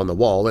higher up on the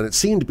wall, and it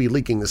seemed to be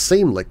leaking the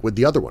same liquid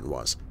the other one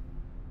was.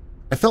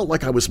 I felt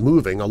like I was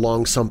moving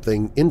along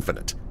something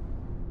infinite.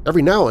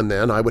 Every now and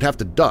then I would have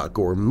to duck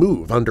or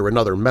move under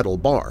another metal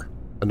bar,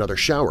 another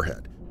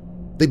showerhead.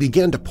 They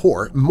began to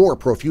pour more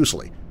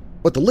profusely,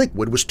 but the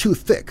liquid was too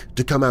thick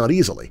to come out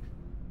easily.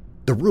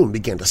 The room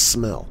began to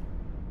smell.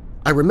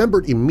 I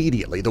remembered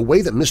immediately the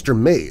way that Mr.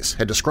 Mays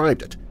had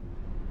described it.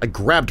 I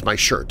grabbed my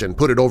shirt and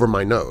put it over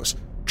my nose,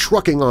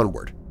 trucking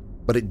onward,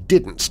 but it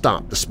didn't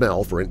stop the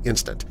smell for an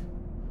instant.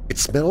 It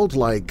smelled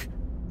like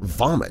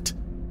vomit.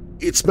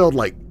 It smelled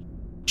like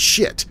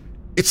shit.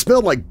 It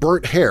smelled like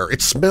burnt hair.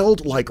 It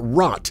smelled like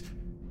rot.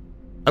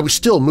 I was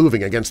still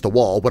moving against the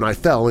wall when I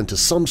fell into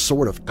some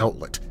sort of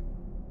outlet.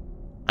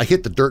 I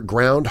hit the dirt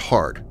ground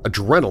hard,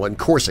 adrenaline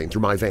coursing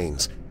through my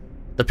veins.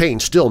 The pain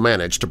still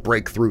managed to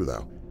break through,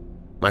 though.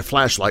 My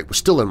flashlight was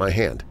still in my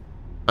hand.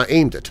 I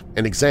aimed it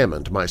and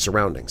examined my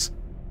surroundings.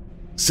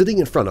 Sitting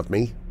in front of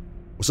me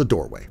was a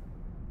doorway.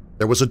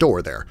 There was a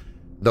door there,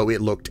 though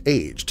it looked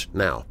aged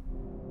now.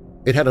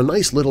 It had a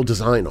nice little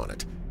design on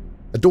it,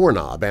 a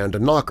doorknob and a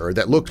knocker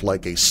that looked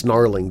like a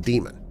snarling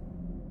demon.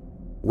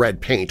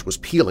 Red paint was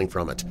peeling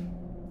from it,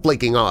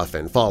 flaking off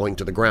and falling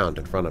to the ground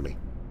in front of me.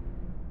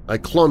 I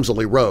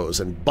clumsily rose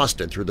and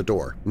busted through the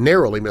door,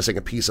 narrowly missing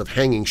a piece of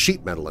hanging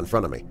sheet metal in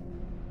front of me.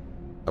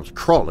 I was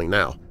crawling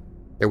now.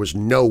 There was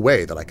no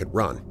way that I could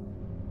run.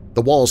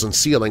 The walls and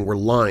ceiling were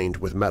lined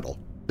with metal,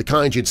 the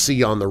kind you'd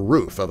see on the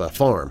roof of a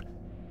farm.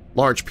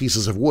 Large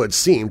pieces of wood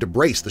seemed to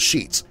brace the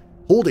sheets,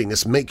 holding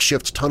this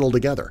makeshift tunnel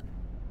together.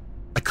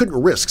 I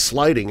couldn't risk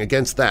sliding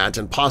against that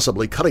and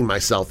possibly cutting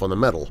myself on the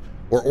metal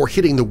or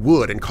hitting the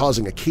wood and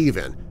causing a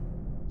cave-in,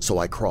 so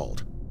I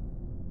crawled.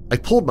 I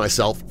pulled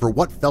myself for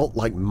what felt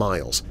like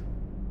miles,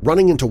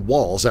 running into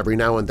walls every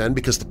now and then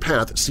because the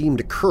path seemed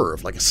to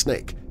curve like a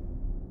snake.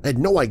 I had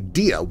no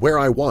idea where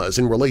I was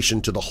in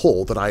relation to the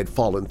hole that I had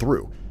fallen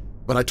through,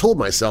 but I told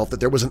myself that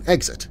there was an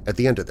exit at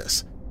the end of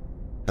this.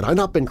 Had I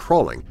not been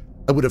crawling,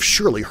 I would have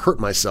surely hurt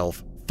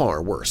myself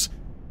far worse.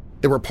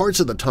 There were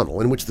parts of the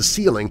tunnel in which the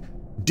ceiling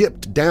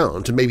dipped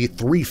down to maybe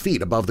 3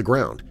 feet above the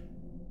ground.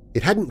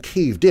 It hadn't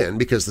caved in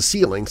because the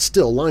ceiling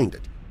still lined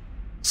it.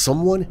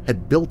 Someone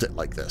had built it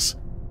like this.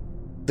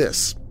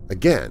 This,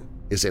 again,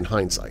 is in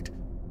hindsight.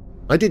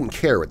 I didn't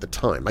care at the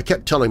time. I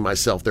kept telling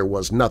myself there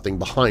was nothing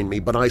behind me,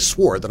 but I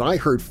swore that I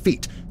heard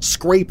feet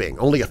scraping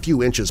only a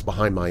few inches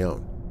behind my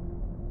own.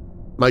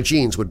 My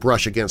jeans would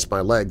brush against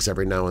my legs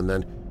every now and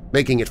then,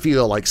 making it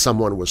feel like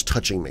someone was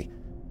touching me,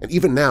 and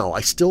even now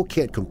I still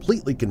can't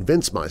completely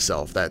convince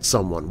myself that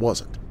someone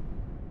wasn't.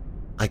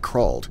 I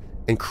crawled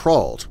and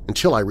crawled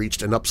until I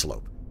reached an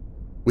upslope.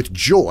 With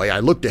joy, I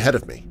looked ahead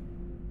of me.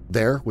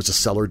 There was a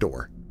cellar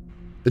door.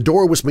 The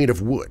door was made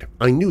of wood.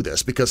 I knew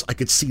this because I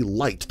could see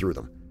light through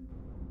them.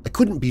 I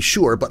couldn't be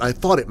sure, but I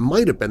thought it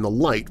might have been the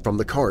light from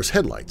the car's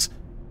headlights.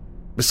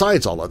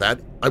 Besides all of that,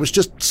 I was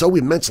just so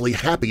immensely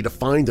happy to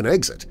find an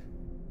exit.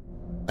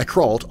 I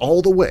crawled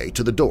all the way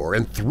to the door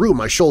and threw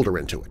my shoulder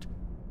into it.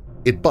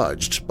 It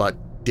budged,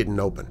 but didn't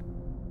open.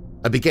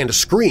 I began to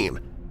scream,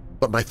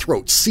 but my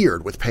throat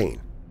seared with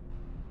pain.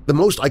 The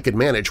most I could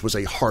manage was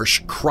a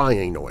harsh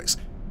crying noise.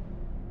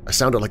 I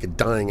sounded like a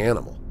dying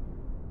animal.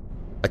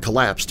 I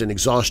collapsed in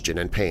exhaustion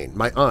and pain,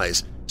 my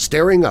eyes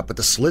staring up at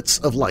the slits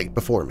of light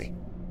before me.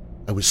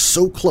 I was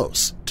so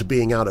close to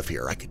being out of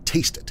here, I could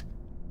taste it.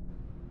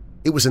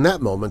 It was in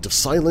that moment of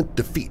silent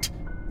defeat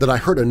that I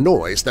heard a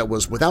noise that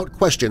was without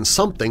question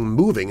something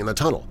moving in the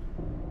tunnel.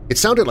 It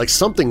sounded like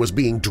something was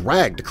being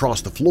dragged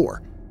across the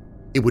floor.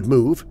 It would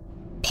move,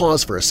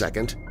 pause for a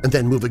second, and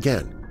then move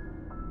again.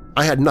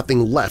 I had nothing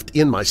left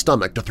in my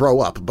stomach to throw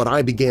up, but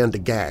I began to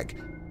gag.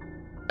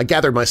 I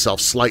gathered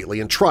myself slightly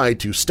and tried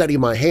to steady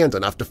my hand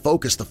enough to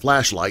focus the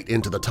flashlight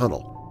into the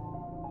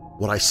tunnel.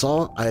 What I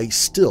saw, I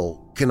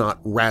still cannot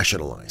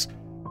rationalize.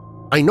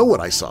 I know what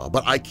I saw,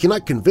 but I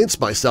cannot convince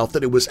myself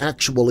that it was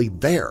actually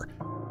there.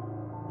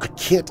 I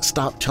can't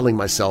stop telling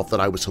myself that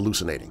I was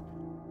hallucinating.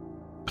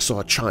 I saw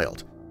a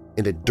child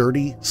in a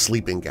dirty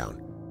sleeping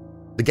gown.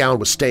 The gown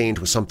was stained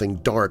with something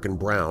dark and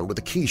brown with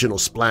occasional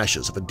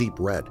splashes of a deep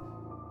red.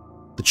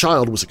 The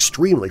child was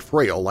extremely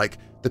frail, like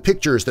the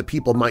pictures that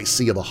people might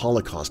see of a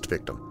Holocaust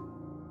victim.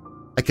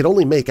 I could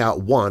only make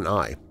out one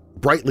eye,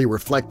 brightly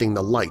reflecting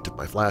the light of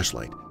my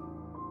flashlight,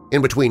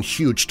 in between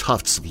huge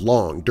tufts of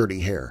long,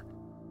 dirty hair.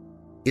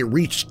 It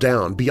reached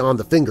down beyond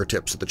the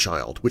fingertips of the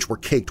child, which were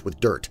caked with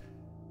dirt.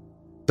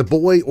 The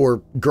boy or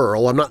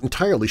girl, I'm not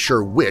entirely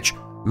sure which,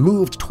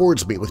 moved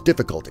towards me with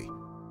difficulty.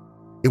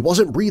 It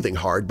wasn't breathing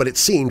hard, but it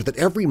seemed that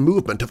every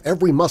movement of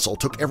every muscle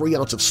took every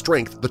ounce of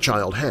strength the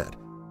child had.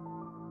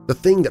 The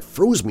thing that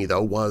froze me,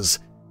 though, was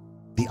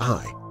the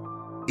eye.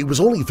 It was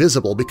only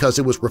visible because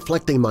it was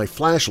reflecting my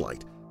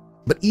flashlight,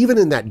 but even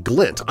in that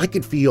glint I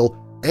could feel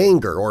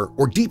anger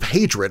or deep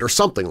hatred or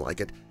something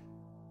like it.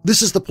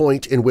 This is the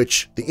point in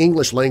which the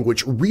English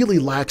language really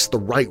lacks the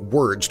right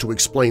words to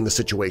explain the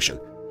situation.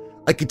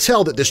 I could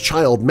tell that this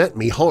child meant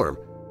me harm.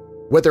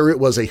 Whether it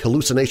was a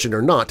hallucination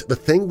or not, the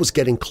thing was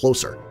getting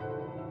closer.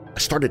 I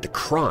started to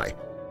cry.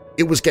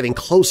 It was getting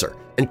closer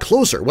and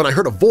closer when I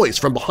heard a voice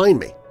from behind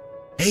me.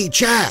 "Hey,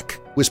 Jack!"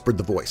 whispered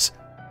the voice.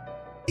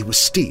 It was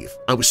Steve,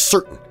 I was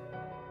certain.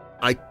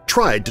 I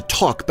tried to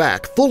talk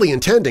back, fully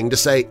intending to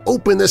say,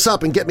 "Open this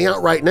up and get me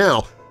out right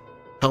now."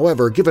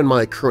 However, given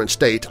my current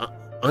state,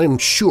 I'm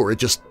sure it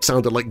just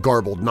sounded like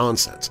garbled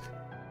nonsense.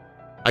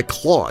 I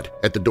clawed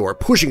at the door,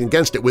 pushing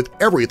against it with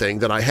everything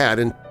that I had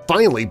and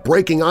finally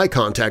breaking eye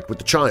contact with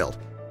the child.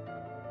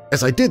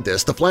 As I did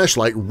this, the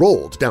flashlight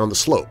rolled down the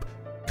slope,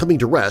 coming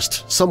to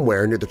rest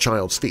somewhere near the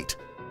child's feet.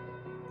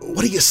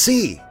 "What do you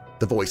see?"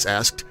 the voice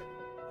asked.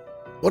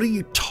 "What are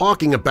you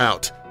talking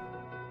about?"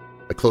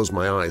 I closed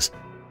my eyes.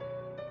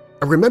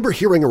 I remember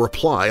hearing a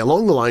reply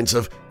along the lines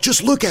of,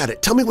 "Just look at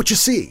it, tell me what you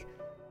see."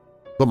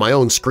 But my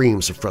own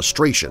screams of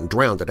frustration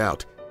drowned it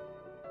out.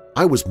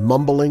 I was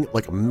mumbling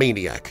like a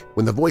maniac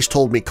when the voice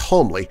told me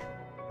calmly,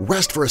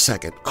 "Rest for a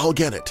second, I'll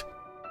get it."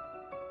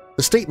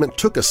 The statement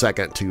took a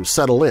second to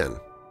settle in,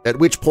 at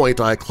which point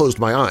I closed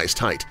my eyes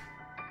tight.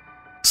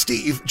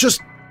 "Steve,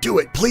 just do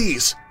it,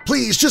 please!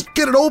 Please, just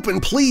get it open,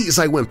 please!"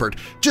 I whimpered.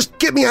 "Just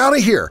get me out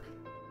of here!"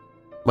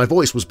 My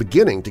voice was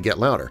beginning to get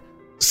louder.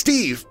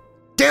 "Steve!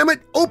 Damn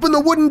it! Open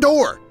the wooden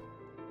door!"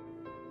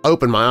 I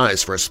opened my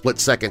eyes for a split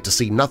second to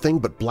see nothing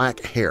but black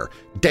hair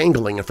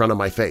dangling in front of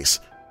my face,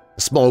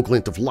 a small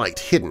glint of light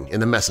hidden in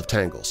the mess of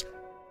tangles.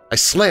 I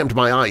slammed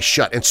my eyes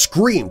shut and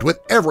screamed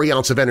with every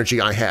ounce of energy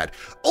I had,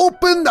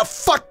 "Open the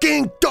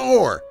fucking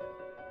door!"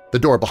 The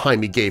door behind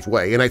me gave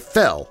way and I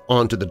fell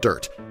onto the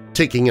dirt,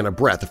 taking in a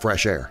breath of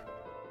fresh air.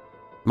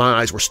 My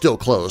eyes were still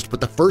closed,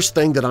 but the first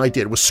thing that I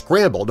did was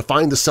scramble to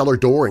find the cellar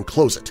door and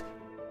close it.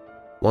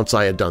 Once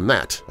I had done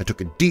that, I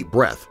took a deep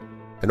breath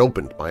and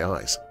opened my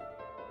eyes.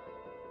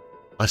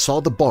 I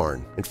saw the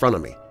barn in front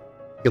of me,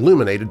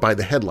 illuminated by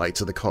the headlights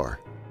of the car.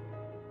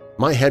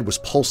 My head was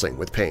pulsing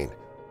with pain.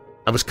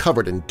 I was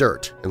covered in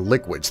dirt and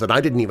liquids that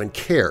I didn't even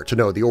care to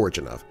know the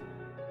origin of.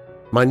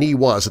 My knee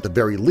was, at the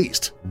very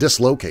least,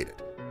 dislocated.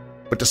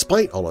 But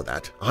despite all of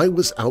that, I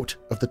was out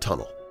of the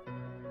tunnel.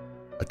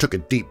 I took a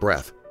deep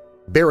breath,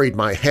 buried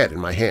my head in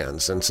my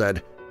hands, and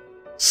said,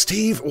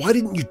 "Steve, why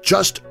didn't you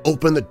just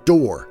open the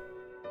door?"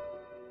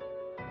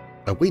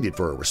 I waited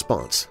for a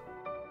response,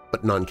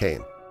 but none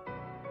came.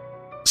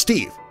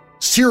 "Steve,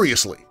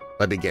 seriously,"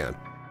 I began.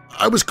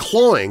 "I was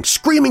clawing,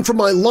 screaming for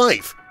my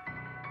life."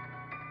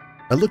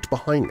 I looked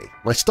behind me.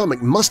 My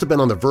stomach must have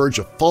been on the verge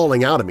of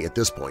falling out of me at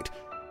this point,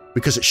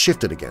 because it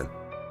shifted again.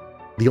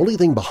 The only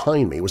thing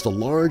behind me was the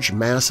large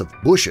mass of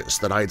bushes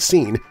that I had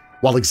seen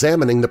while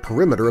examining the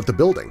perimeter of the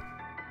building.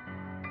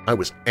 I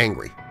was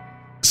angry.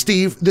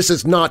 "Steve, this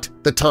is not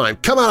the time!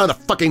 Come out of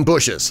the fucking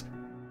bushes!"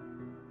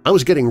 I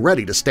was getting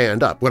ready to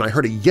stand up when I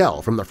heard a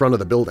yell from the front of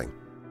the building.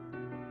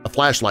 A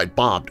flashlight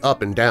bobbed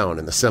up and down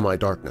in the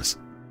semi-darkness.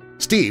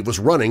 Steve was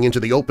running into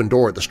the open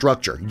door of the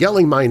structure,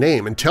 yelling my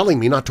name and telling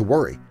me not to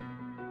worry.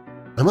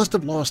 I must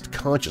have lost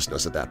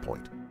consciousness at that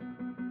point.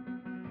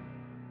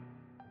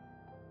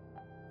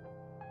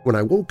 When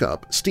I woke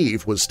up,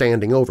 Steve was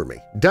standing over me,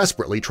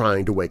 desperately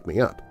trying to wake me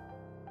up.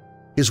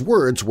 His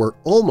words were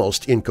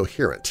almost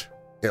incoherent,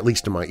 at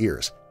least in my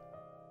ears.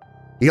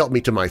 He helped me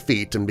to my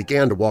feet and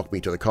began to walk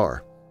me to the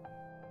car.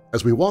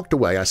 As we walked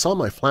away, I saw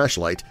my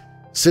flashlight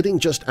sitting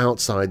just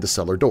outside the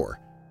cellar door.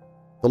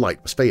 The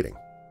light was fading.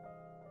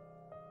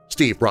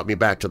 Steve brought me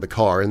back to the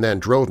car and then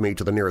drove me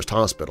to the nearest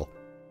hospital.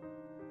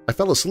 I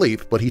fell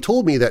asleep, but he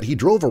told me that he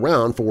drove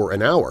around for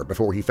an hour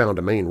before he found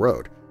a main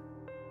road.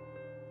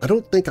 I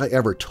don't think I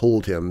ever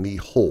told him the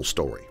whole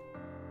story.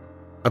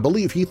 I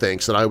believe he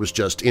thinks that I was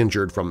just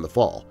injured from the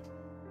fall.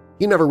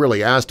 He never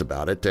really asked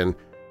about it, and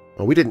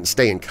we didn't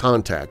stay in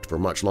contact for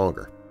much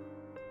longer.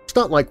 It's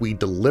not like we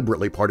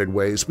deliberately parted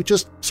ways, we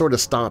just sort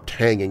of stopped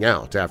hanging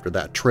out after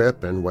that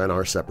trip and went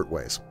our separate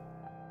ways.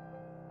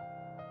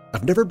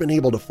 I've never been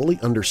able to fully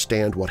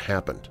understand what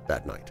happened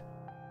that night.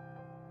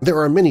 There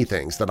are many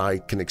things that I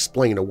can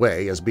explain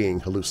away as being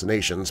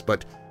hallucinations,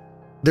 but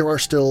there are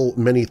still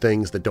many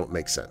things that don't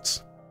make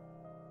sense.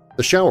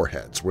 The shower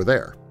heads were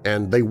there,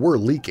 and they were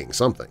leaking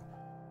something.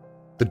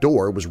 The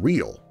door was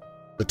real.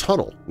 The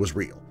tunnel was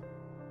real.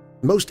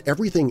 Most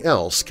everything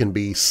else can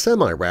be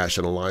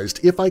semi-rationalized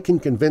if I can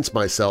convince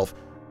myself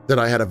that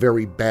I had a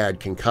very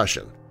bad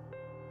concussion.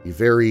 A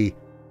very,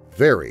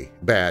 very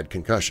bad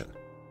concussion.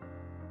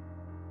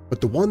 But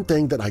the one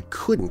thing that I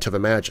couldn't have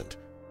imagined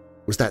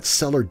was that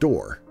cellar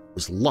door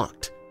was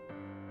locked,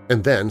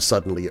 and then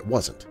suddenly it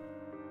wasn't.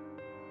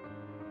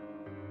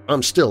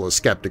 I'm still as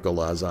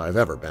skeptical as I've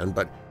ever been,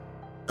 but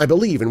I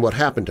believe in what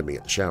happened to me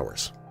at the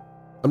showers.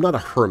 I'm not a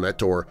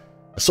hermit or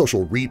a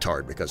social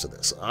retard because of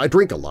this. I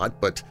drink a lot,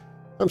 but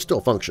I'm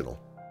still functional.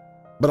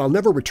 But I'll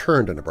never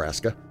return to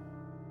Nebraska.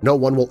 No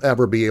one will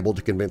ever be able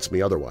to convince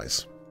me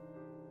otherwise.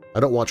 I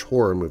don't watch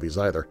horror movies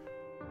either.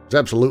 There's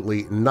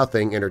absolutely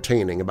nothing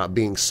entertaining about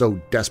being so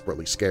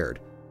desperately scared.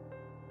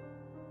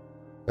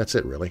 That's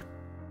it, really.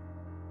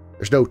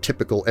 There's no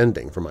typical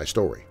ending for my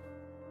story.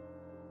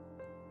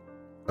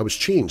 I was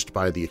changed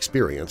by the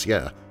experience,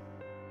 yeah,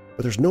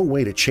 but there's no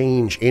way to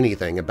change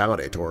anything about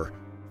it or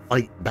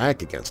fight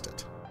back against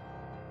it.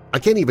 I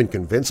can't even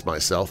convince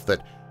myself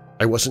that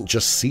I wasn't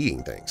just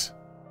seeing things.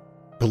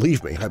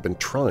 Believe me, I've been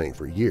trying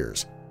for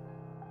years.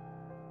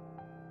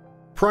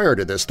 Prior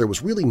to this, there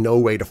was really no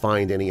way to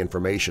find any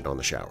information on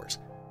the showers.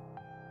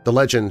 The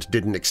legend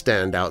didn't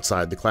extend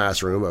outside the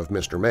classroom of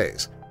Mr.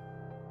 Mays.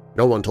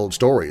 No one told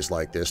stories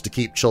like this to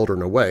keep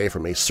children away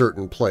from a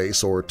certain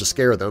place or to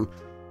scare them.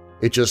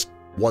 It just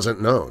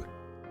wasn't known.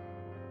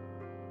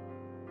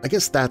 I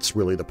guess that's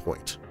really the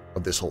point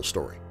of this whole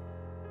story.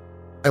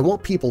 I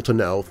want people to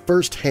know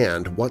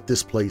firsthand what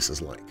this place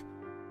is like.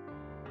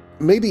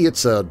 Maybe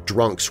it's a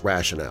drunk's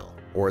rationale,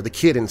 or the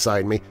kid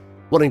inside me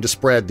wanting to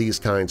spread these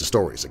kinds of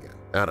stories again.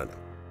 I don't know.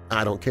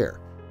 I don't care.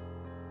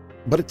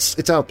 But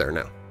it's out there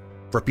now,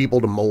 for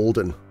people to mold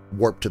and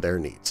warp to their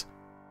needs.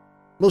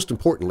 Most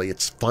importantly,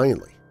 it's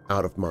finally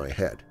out of my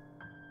head.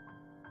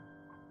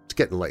 It's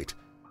getting late,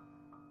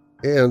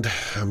 and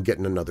I'm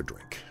getting another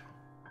drink.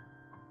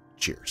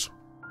 Cheers.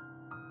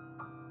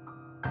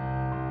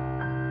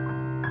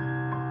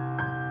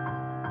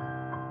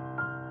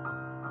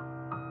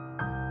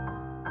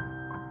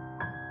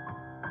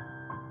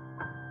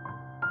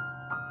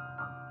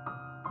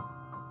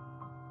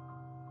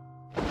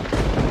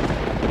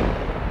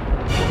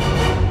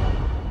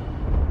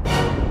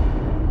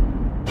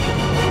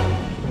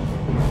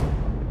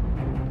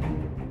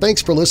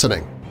 Thanks for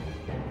listening.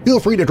 Feel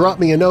free to drop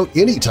me a note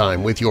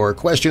anytime with your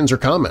questions or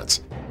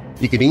comments.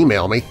 You can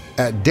email me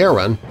at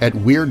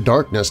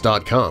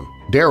darren@weirddarkness.com.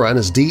 Darren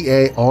is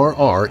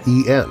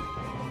D-A-R-R-E-N.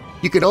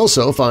 You can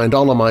also find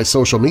all of my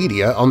social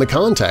media on the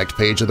contact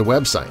page of the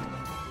website.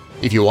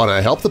 If you want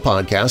to help the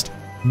podcast,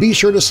 be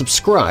sure to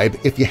subscribe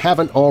if you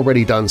haven't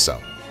already done so,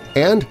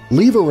 and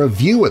leave a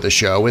review of the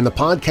show in the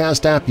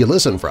podcast app you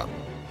listen from.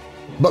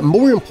 But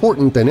more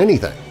important than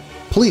anything,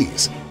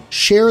 please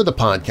share the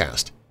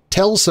podcast.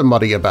 Tell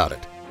somebody about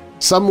it.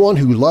 Someone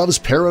who loves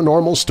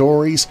paranormal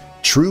stories,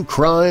 true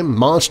crime,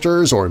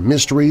 monsters, or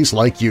mysteries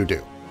like you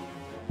do.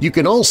 You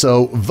can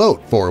also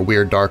vote for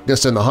Weird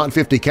Darkness in the Hot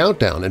 50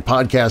 Countdown in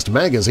Podcast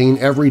Magazine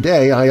every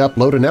day I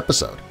upload an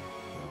episode.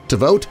 To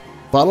vote,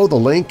 follow the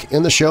link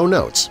in the show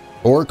notes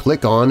or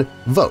click on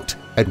Vote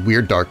at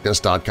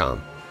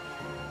WeirdDarkness.com.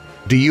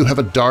 Do you have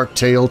a dark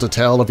tale to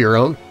tell of your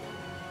own?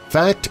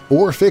 Fact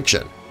or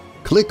fiction?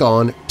 Click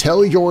on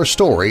Tell Your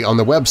Story on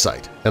the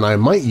website, and I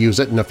might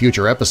use it in a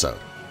future episode.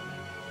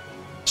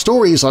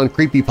 Stories on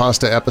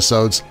Creepypasta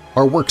episodes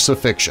are works of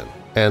fiction,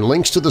 and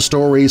links to the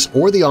stories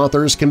or the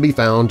authors can be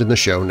found in the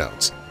show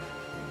notes.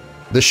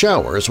 The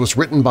Showers was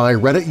written by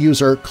Reddit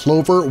user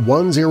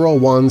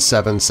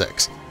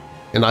Clover10176,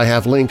 and I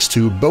have links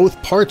to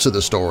both parts of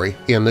the story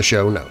in the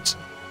show notes.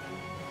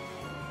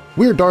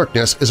 Weird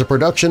Darkness is a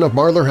production of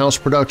Marlar House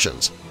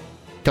Productions.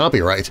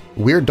 Copyright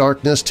Weird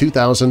Darkness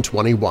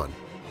 2021.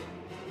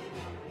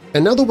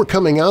 And now that we're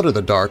coming out of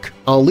the dark,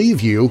 I'll leave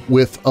you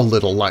with a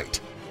little light.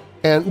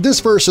 And this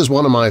verse is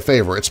one of my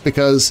favorites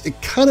because it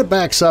kind of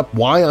backs up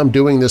why I'm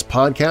doing this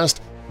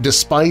podcast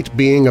despite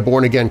being a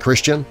born-again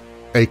Christian,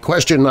 a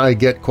question I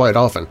get quite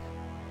often.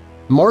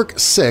 Mark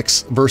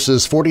 6,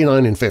 verses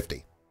 49 and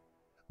 50.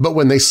 But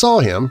when they saw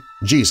him,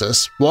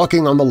 Jesus,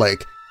 walking on the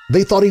lake,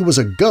 they thought he was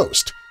a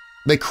ghost.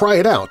 They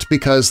cried out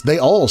because they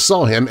all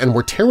saw him and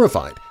were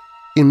terrified.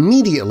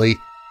 Immediately,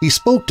 he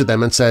spoke to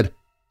them and said,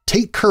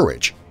 "Take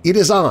courage. It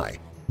is I.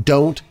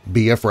 Don't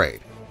be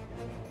afraid."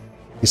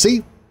 You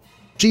see,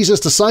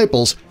 Jesus'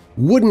 disciples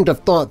wouldn't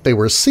have thought they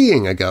were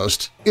seeing a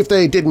ghost if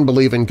they didn't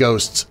believe in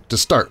ghosts to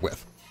start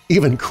with.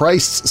 Even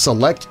Christ's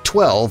select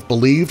 12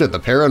 believed in the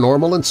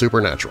paranormal and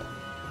supernatural.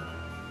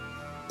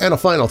 And a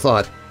final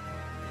thought,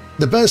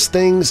 the best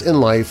things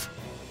in life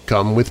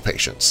come with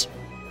patience.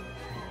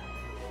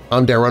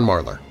 I'm Darren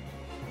Marlar.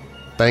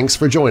 Thanks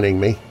for joining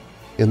me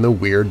in the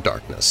Weird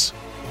Darkness.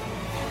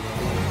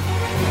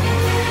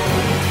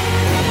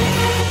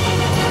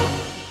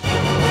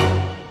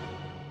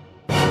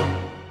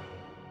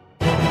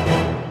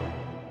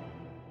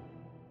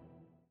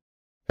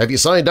 Have you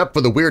signed up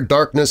for the Weird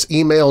Darkness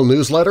email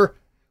newsletter?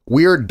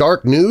 Weird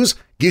Dark News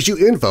gives you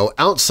info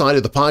outside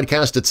of the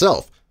podcast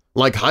itself,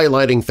 like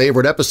highlighting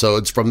favorite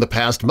episodes from the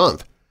past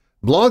month,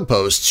 blog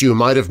posts you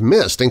might have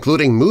missed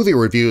including movie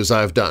reviews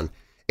I've done,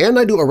 and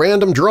I do a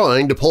random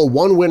drawing to pull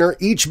one winner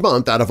each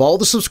month out of all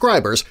the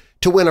subscribers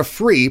to win a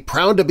free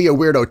Proud to be a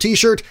Weirdo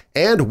t-shirt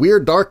and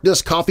Weird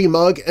Darkness coffee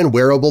mug and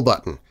wearable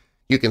button.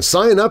 You can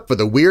sign up for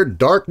the Weird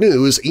Dark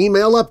News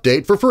email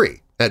update for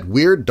free at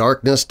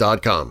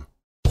WeirdDarkness.com.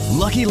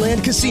 Lucky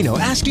Land Casino,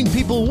 asking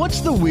people, what's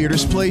the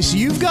weirdest place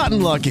you've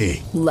gotten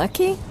lucky?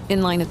 Lucky?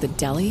 In line at the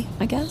deli,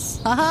 I guess?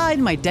 Aha,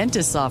 in my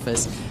dentist's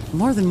office.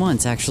 More than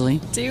once,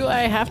 actually. Do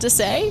I have to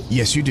say?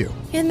 Yes, you do.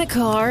 In the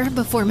car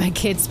before my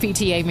kids'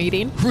 PTA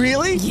meeting.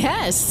 Really?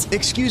 Yes.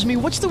 Excuse me,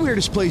 what's the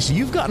weirdest place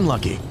you've gotten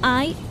lucky?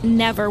 I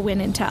never win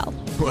and tell.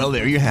 Well,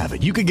 there you have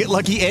it. You can get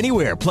lucky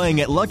anywhere,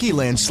 playing at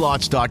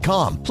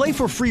LuckyLandSlots.com. Play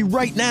for free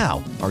right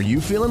now. Are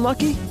you feeling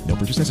lucky? No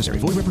purchase necessary.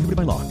 Void where prohibited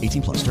by law.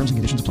 18+. Terms and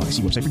conditions apply.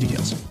 See website for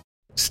details.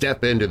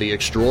 Step into the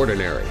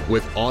extraordinary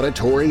with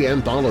Auditory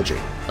Anthology,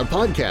 a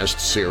podcast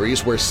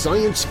series where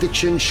science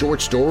fiction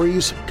short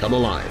stories come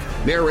alive.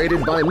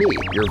 Narrated by me,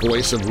 your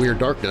voice of Weird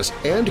Darkness,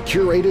 and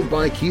curated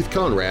by Keith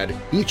Conrad,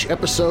 each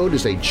episode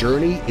is a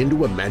journey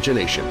into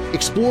imagination.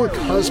 Explore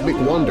cosmic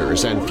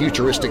wonders and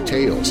futuristic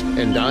tales,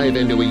 and dive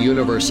into a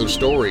universe of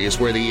stories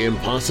where the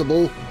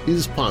impossible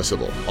is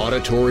possible.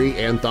 Auditory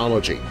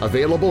Anthology,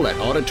 available at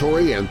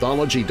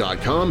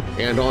auditoryanthology.com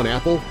and on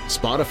Apple,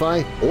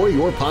 Spotify, or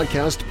your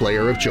podcast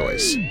player of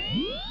choice.